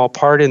play a small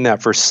part in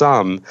that for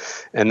some,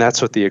 and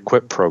that's what the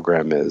EQUIP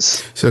program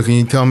is. So can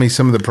you tell me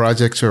some of the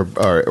projects or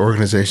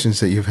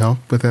organizations that you've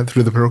helped with that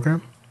through the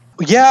program?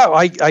 Yeah,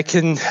 I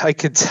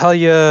could tell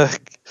you.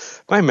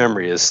 My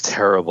memory is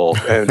terrible,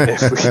 and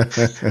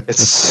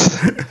it's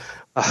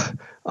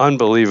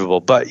unbelievable.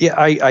 But yeah,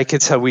 I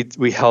could tell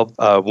we helped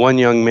one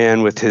young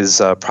man with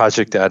his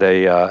project at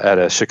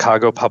a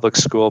Chicago public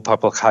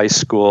high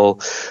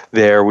school.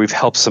 There, we've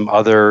helped some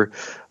other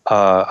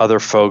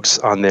folks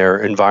on their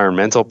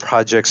environmental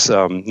projects,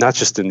 not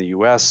just in the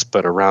U.S.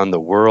 but around the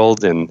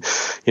world, and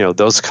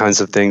those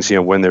kinds of things.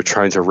 When they're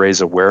trying to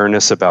raise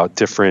awareness about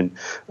different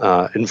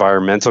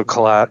environmental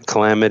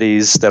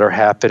calamities that are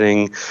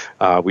happening,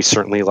 we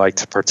certainly like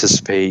to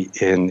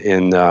participate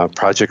in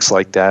projects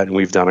like that, and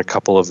we've done a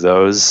couple of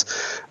those.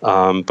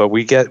 But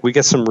we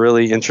get some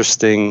really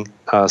interesting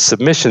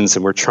submissions,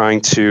 and we're trying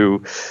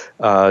to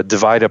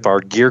divide up our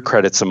gear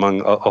credits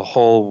among a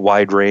whole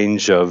wide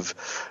range of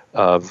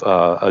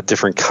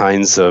different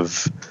kinds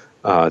of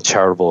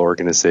charitable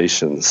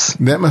organizations.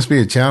 That must be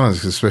a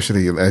challenge,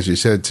 especially as you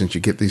said, since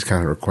you get these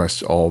kind of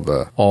requests all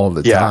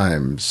the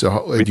time.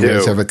 So do you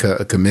guys have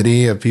a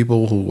committee of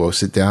people who will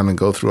sit down and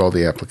go through all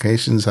the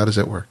applications? How does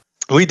it work?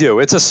 We do.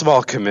 It's a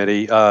small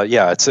committee.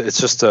 It's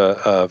just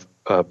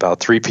about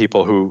 3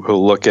 people who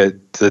look at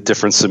the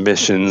different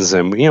submissions,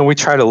 and we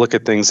try to look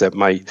at things that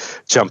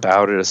might jump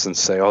out at us and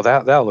say, oh,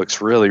 that looks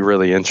really,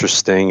 really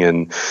interesting,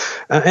 and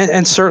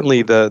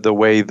certainly the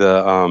way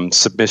the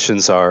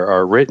submissions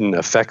are written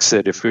affects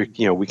it. If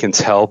we can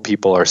tell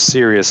people are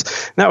serious,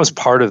 and that was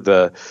part of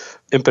the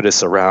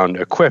impetus around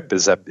EQUIP,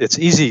 is that it's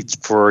easy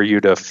for you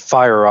to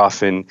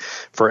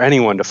for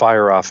anyone to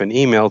fire off an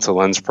email to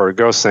LensPro to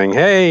go saying,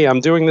 hey,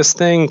 I'm doing this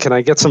thing, can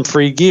I get some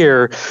free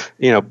gear?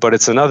 But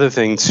it's another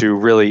thing to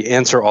really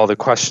answer all the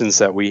questions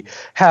that we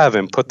have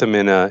and put them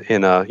in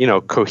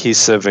a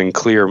cohesive and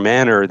clear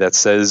manner that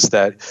says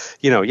that,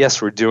 yes,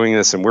 we're doing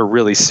this and we're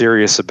really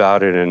serious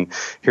about it, and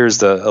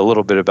here's a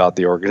little bit about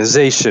the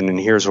organization, and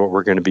here's what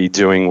we're going to be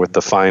doing with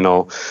the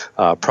final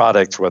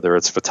product, whether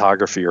it's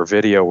photography or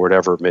video,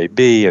 whatever it may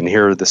be. And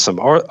here are some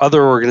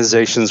other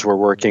organizations we're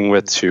working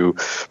with to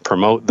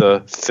promote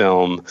the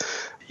film.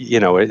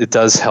 It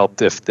does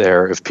help if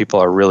people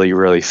are really,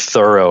 really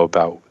thorough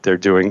about what they're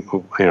doing,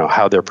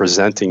 how they're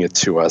presenting it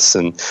to us.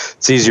 And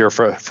it's easier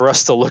for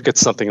us to look at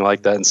something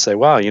like that and say,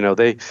 wow,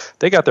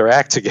 they got their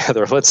act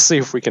together. Let's see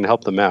if we can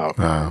help them out.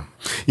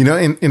 In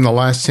the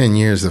last 10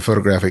 years, the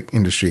photographic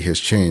industry has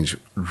changed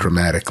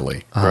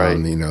dramatically. Right.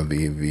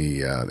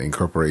 The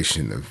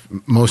incorporation of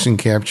motion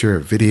capture,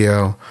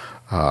 video,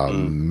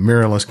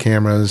 mirrorless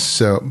cameras,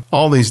 so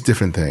all these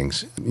different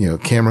things,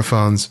 camera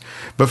phones.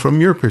 But from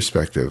your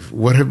perspective,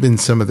 what have been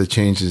some of the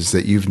changes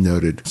that you've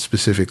noted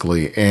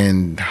specifically,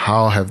 and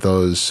how have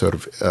those sort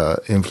of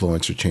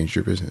influenced or changed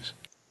your business?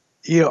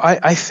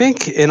 I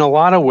think in a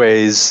lot of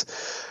ways,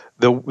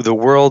 the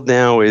world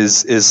now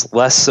is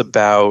less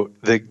about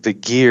the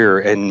gear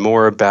and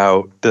more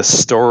about the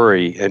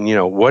story, and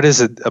what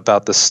is it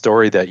about the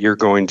story that you're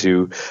going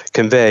to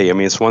convey. I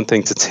mean, it's one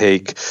thing to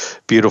take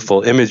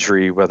beautiful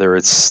imagery, whether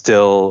it's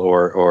still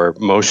or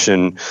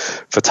motion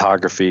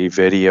photography,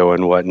 video,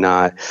 and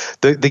whatnot.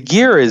 The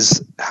gear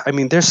is,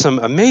 there's some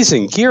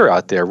amazing gear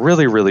out there,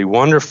 really, really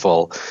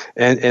wonderful,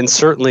 and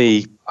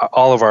certainly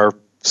all of our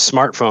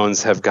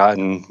smartphones have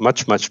gotten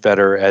much, much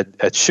better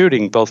at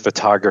shooting both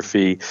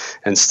photography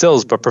and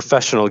stills, but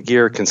professional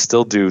gear can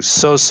still do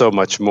so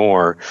much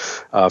more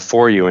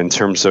for you in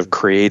terms of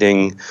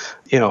creating,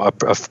 a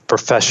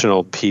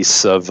professional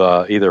piece of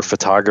either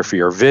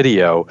photography or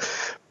video.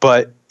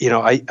 But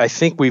I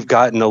think we've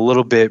gotten a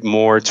little bit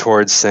more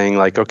towards saying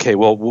like, okay,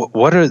 well,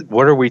 what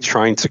are we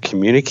trying to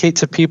communicate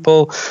to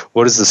people?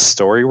 What is the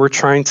story we're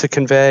trying to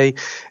convey?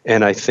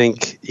 And I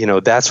think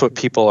that's what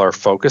people are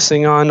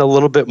focusing on a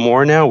little bit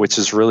more now, which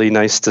is really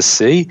nice to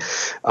see,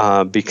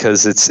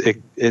 because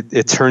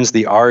it turns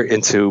the art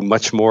into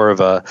much more of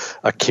a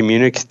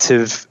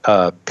communicative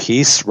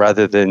piece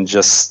rather than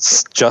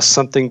just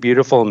something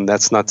beautiful. And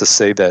that's not to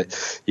say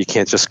that you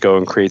can't just go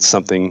and create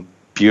something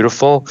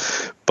beautiful,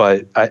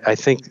 but I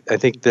think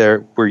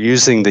we're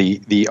using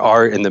the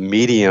art and the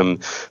medium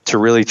to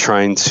really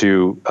trying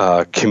to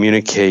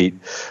communicate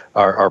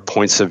our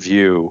points of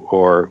view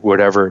or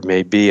whatever it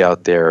may be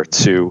out there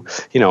to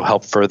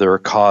help further a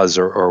cause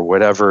or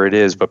whatever it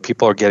is. But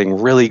people are getting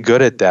really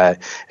good at that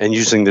and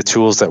using the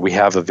tools that we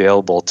have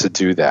available to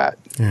do that.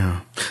 Yeah.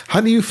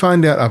 How do you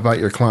find out about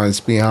your clients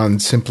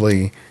beyond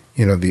simply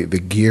the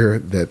gear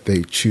that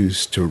they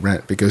choose to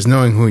rent? Because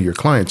knowing who your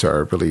clients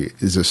are really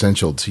is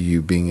essential to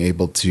you being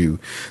able to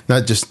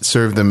not just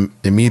serve them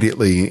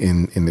immediately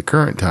in the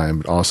current time,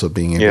 but also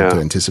being able to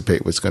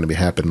anticipate what's going to be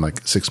happening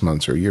like 6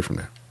 months or a year from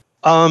now.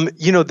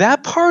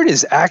 That part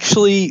is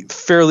actually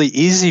fairly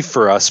easy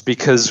for us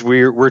because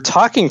we're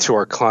talking to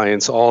our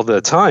clients all the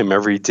time,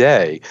 every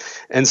day.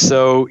 And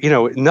so,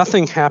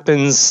 nothing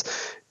happens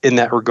in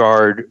that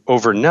regard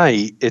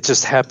overnight. It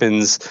just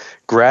happens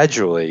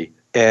gradually.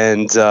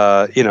 And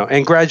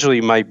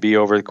gradually might be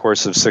over the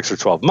course of 6 or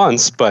 12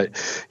 months. But,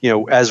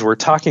 as we're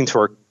talking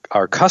to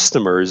our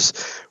customers,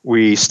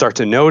 we start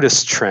to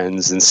notice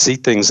trends and see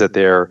things that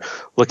they're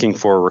looking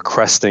for,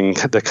 requesting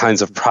the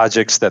kinds of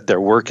projects that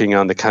they're working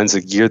on, the kinds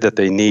of gear that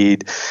they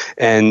need.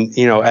 And,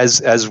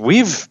 as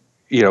we've,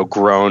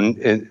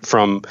 grown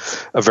from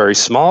a very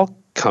small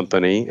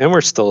company, and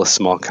we're still a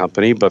small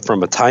company, but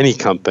from a tiny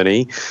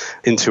company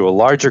into a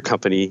larger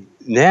company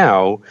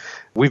now,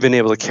 we've been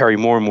able to carry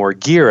more and more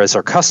gear as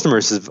our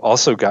customers have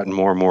also gotten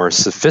more and more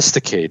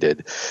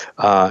sophisticated.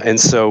 And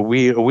so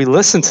we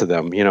listen to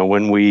them,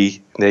 when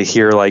they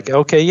hear like,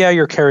 okay, yeah,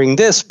 you're carrying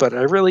this, but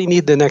I really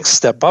need the next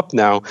step up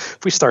now.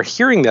 If we start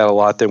hearing that a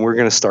lot, then we're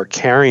going to start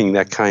carrying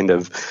that kind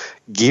of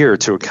gear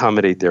to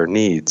accommodate their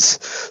needs.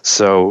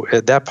 So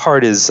that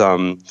part is,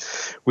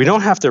 we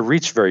don't have to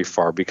reach very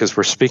far because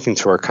we're speaking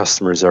to our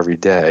customers every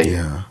day.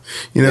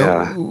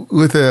 Yeah.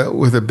 With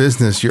a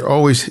business, you're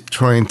always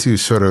trying to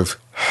sort of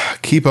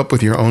keep up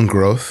with your own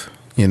growth,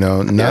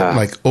 not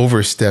like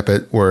overstep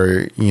it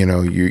where,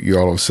 you're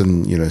all of a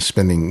sudden,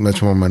 spending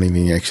much more money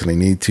than you actually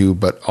need to,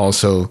 but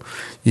also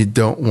you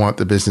don't want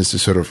the business to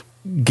sort of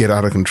get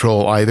out of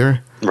control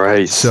either.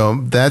 Right. So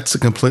that's a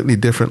completely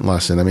different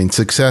lesson. I mean,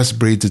 success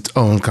breeds its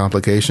own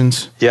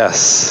complications.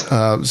 Yes.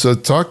 So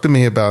talk to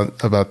me about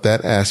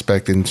that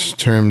aspect in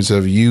terms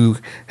of you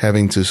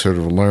having to sort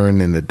of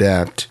learn and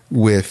adapt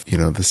with,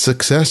 the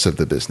success of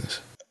the business.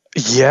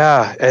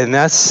 Yeah, and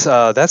that's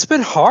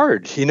been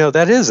hard.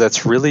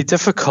 That's really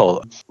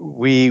difficult.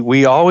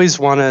 We always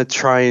want to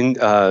try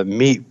and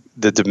meet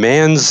the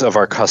demands of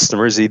our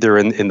customers, either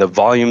in the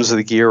volumes of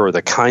the gear or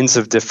the kinds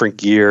of different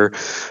gear.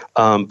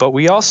 But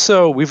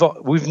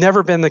we've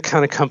never been the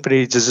kind of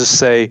company to just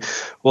say,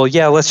 well,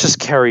 yeah, let's just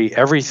carry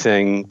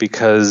everything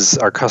because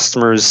our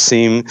customers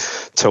seem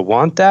to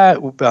want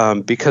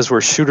that. Because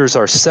we're shooters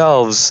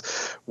ourselves,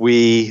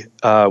 we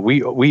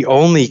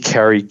only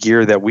carry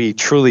gear that we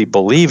truly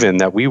believe in,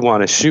 that we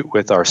want to shoot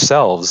with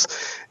ourselves.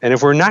 And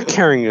if we're not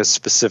carrying a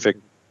specific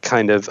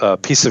kind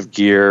of piece of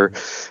gear,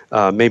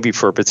 maybe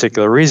for a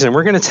particular reason,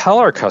 we're going to tell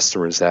our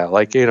customers that.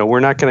 Like, we're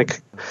not going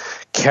to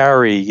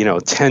carry,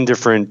 10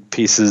 different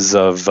pieces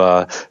of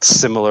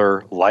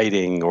similar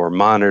lighting or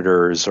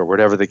monitors or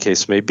whatever the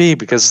case may be,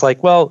 because we're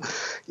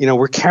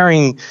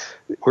going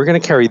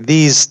to carry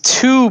these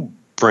two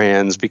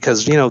brands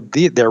because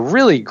they're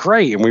really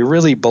great and we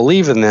really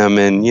believe in them,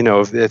 and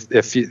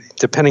if you,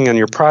 depending on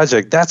your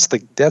project, that's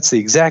the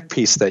exact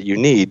piece that you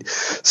need.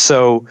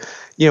 So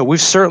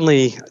we've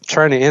certainly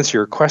trying to answer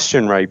your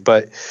question right,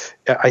 but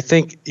I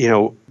think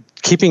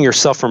keeping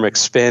yourself from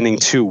expanding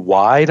too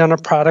wide on a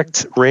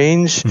product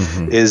range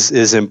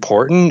is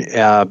important,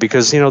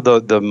 because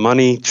the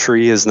money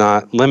tree is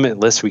not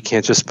limitless. We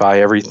can't just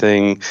buy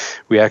everything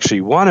we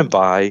actually want to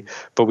buy,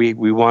 but we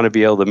want to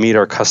be able to meet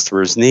our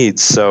customers'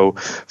 needs. So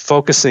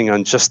focusing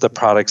on just the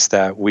products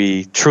that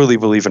we truly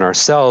believe in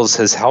ourselves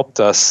has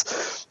helped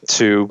us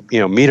to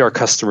meet our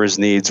customers'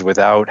 needs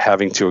without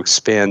having to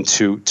expand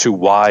too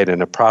wide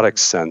in a product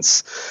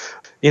sense.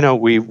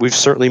 We've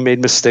certainly made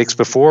mistakes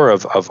before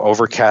of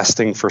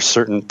overcasting for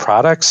certain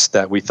products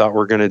that we thought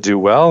were going to do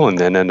well and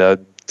then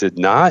did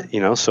not,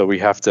 so we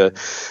have to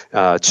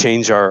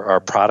change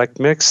our product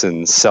mix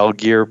and sell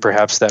gear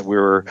perhaps that we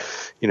were,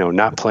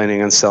 not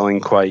planning on selling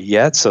quite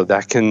yet. So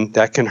that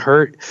can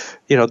hurt.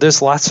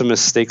 There's lots of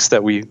mistakes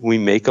that we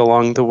make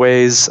along the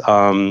ways.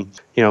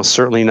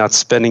 Certainly not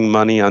spending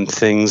money on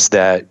things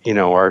that,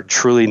 are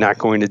truly not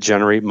going to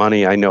generate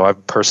money. I know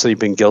I've personally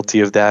been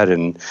guilty of that,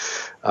 and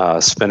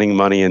spending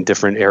money in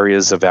different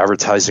areas of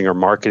advertising or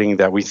marketing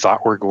that we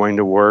thought were going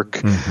to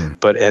work,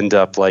 but end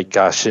up like,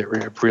 gosh, it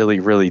really,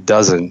 really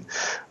doesn't.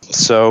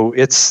 So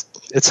it's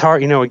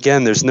hard.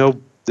 Again, there's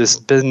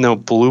been no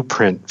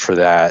blueprint for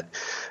that.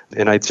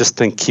 And I just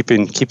think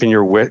keeping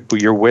your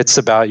wits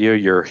about you,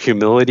 your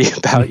humility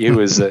about you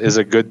is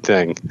a good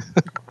thing.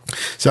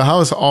 So how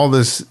has all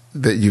this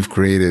that you've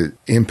created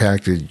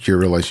impacted your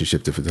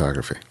relationship to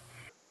photography?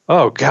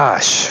 Oh,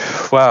 gosh.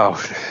 Wow.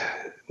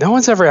 No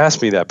one's ever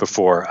asked me that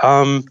before.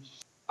 While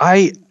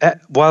I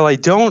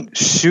don't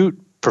shoot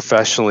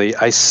professionally,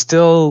 I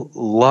still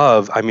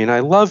love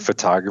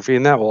photography,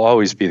 and that will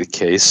always be the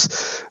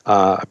case.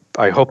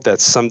 I hope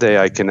that someday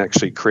I can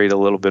actually create a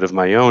little bit of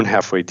my own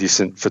halfway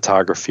decent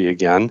photography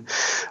again.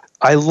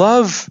 I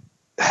love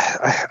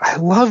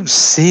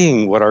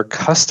seeing what our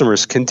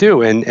customers can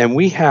do, and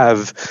we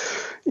have,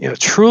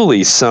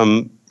 truly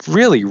some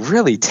really,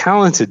 really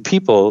talented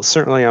people,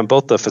 certainly on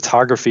both the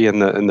photography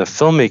and the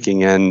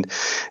filmmaking end.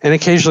 And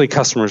occasionally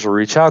customers will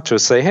reach out to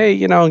us, say, hey,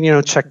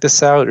 check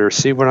this out or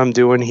see what I'm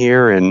doing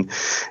here. And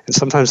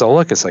sometimes I'll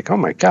look, it's like, oh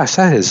my gosh,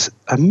 that is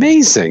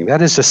amazing.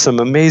 That is just some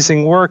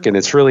amazing work. And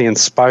it's really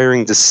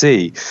inspiring to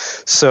see.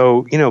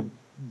 So,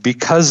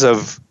 because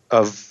of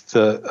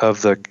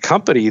the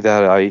company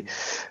that I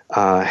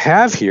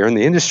have here in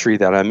the industry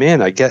that I'm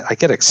in, I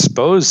get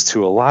exposed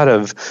to a lot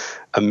of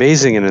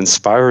amazing and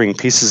inspiring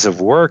pieces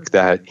of work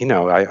that,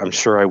 I'm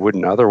sure I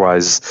wouldn't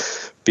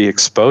otherwise be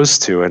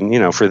exposed to.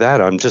 And, for that,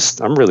 I'm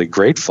really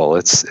grateful.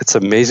 It's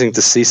amazing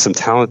to see some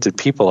talented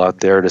people out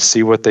there, to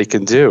see what they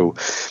can do.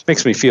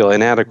 Makes me feel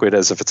inadequate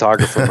as a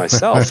photographer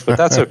myself, but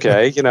that's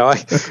okay.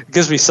 It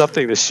gives me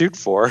something to shoot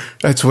for.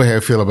 That's the way I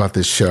feel about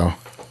this show.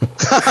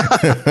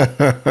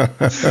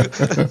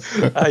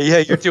 Yeah,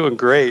 you're doing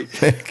great.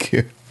 Thank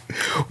you.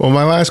 Well,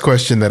 my last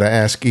question that I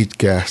ask each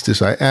guest is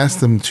I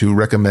ask them to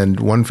recommend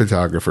one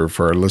photographer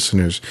for our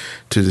listeners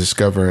to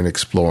discover and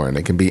explore. And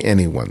it can be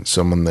anyone,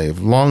 someone they've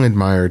long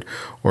admired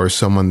or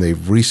someone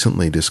they've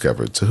recently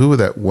discovered. So who would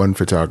that one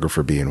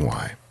photographer be and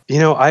why?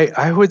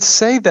 I would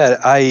say that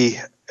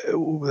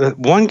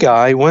one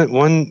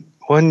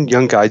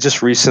young guy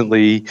just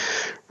recently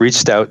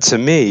reached out to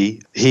me.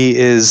 He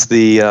is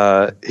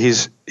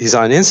he's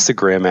on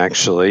Instagram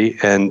actually,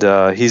 and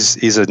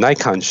he's a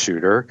Nikon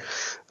shooter.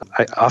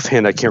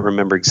 Offhand, I can't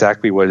remember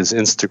exactly what his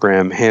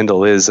Instagram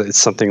handle is. It's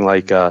something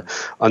like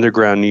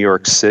Underground New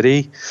York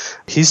City.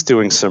 He's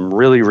doing some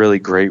really, really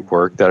great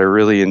work that I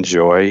really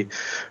enjoy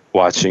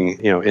watching.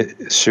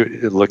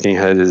 Looking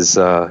at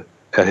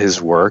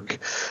his work.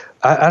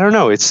 I don't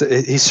know.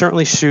 He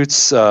certainly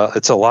shoots.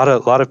 It's a lot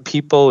of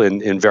people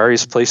in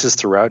various places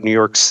throughout New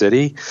York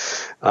City,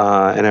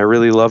 and I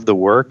really love the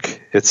work.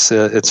 It's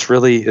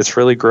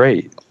really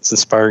great. It's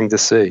inspiring to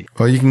see.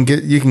 Well, you can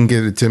get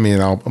it to me,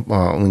 and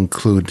I'll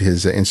include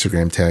his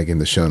Instagram tag in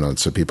the show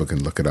notes so people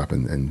can look it up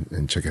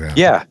and check it out.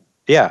 Yeah,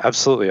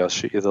 absolutely. I'll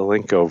shoot you the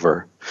link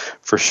over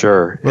for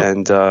sure. Well,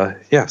 and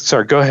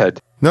sorry, go ahead.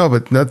 No,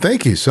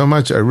 thank you so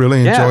much. I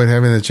really enjoyed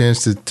having the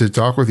chance to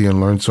talk with you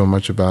and learn so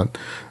much about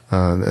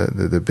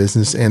the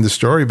business and the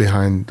story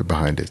behind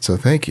it. So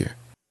thank you.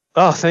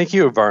 Oh, thank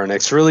you, Varun.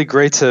 It's really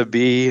great to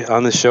be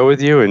on the show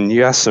with you, and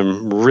you asked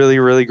some really,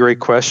 really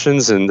great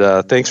questions, and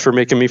thanks for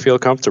making me feel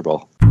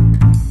comfortable.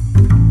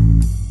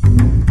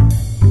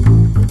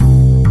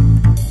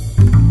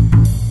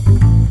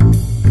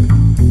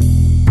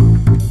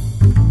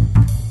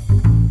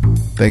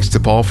 Thanks to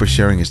Paul for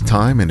sharing his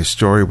time and his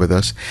story with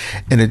us,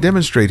 and to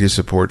demonstrate his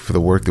support for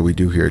the work that we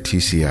do here at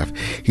TCF,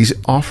 he's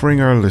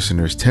offering our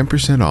listeners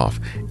 10% off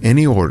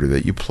any order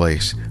that you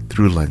place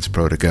through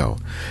LensPro to Go.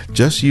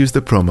 Just use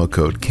the promo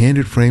code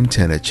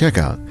CandidFrame10 at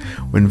checkout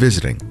when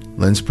visiting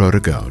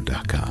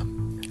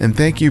lensprotogo.com. And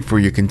thank you for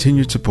your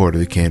continued support of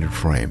the Candid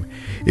Frame.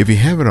 If you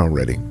haven't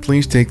already,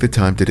 please take the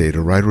time today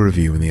to write a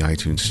review in the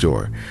iTunes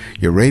Store.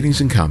 Your ratings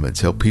and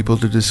comments help people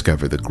to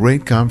discover the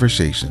great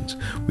conversations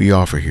we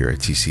offer here at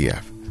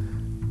TCF.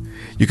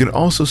 You can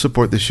also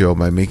support the show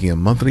by making a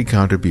monthly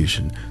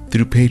contribution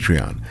through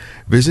Patreon.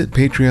 Visit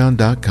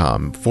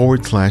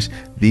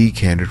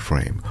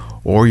patreon.com/thecandidframe,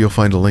 or you'll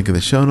find a link in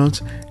the show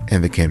notes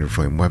and the Candid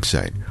Frame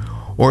website.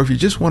 Or if you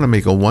just want to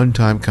make a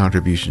one-time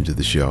contribution to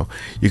the show,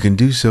 you can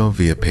do so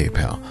via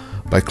PayPal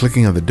by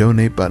clicking on the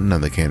donate button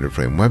on the Candid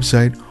Frame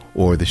website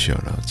or the show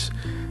notes.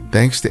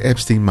 Thanks to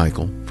Epstein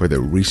Michael for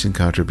their recent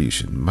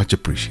contribution. Much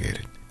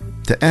appreciated.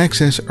 To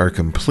access our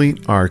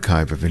complete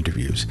archive of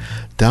interviews,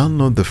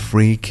 download the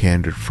free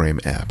Candid Frame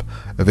app,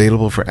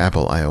 available for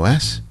Apple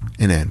iOS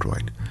and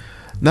Android.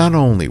 Not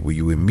only will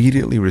you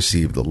immediately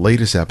receive the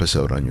latest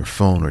episode on your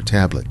phone or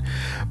tablet,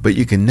 but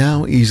you can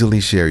now easily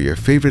share your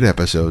favorite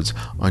episodes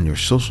on your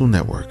social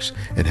networks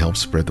and help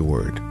spread the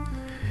word.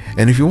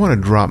 And if you want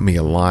to drop me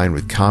a line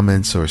with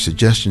comments or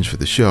suggestions for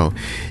the show,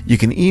 you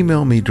can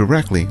email me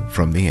directly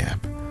from the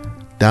app.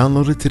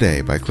 Download it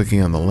today by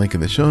clicking on the link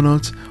in the show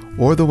notes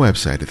or the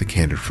website at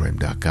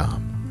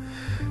thecandidframe.com.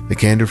 The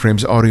Candid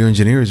Frame's audio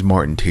engineer is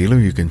Martin Taylor.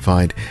 You can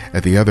find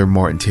at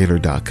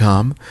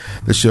theothermartintaylor.com.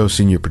 The show's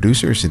senior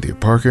producer is Cynthia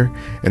Parker,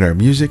 and our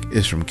music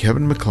is from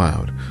Kevin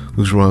MacLeod,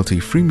 whose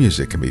royalty-free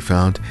music can be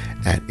found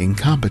at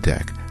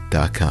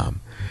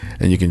incompetech.com.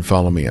 And you can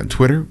follow me on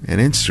Twitter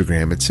and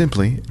Instagram at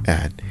simply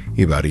at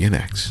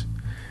IbadianX.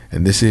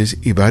 And this is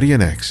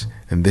IbadianX,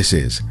 and this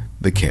is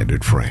The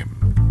Candid Frame.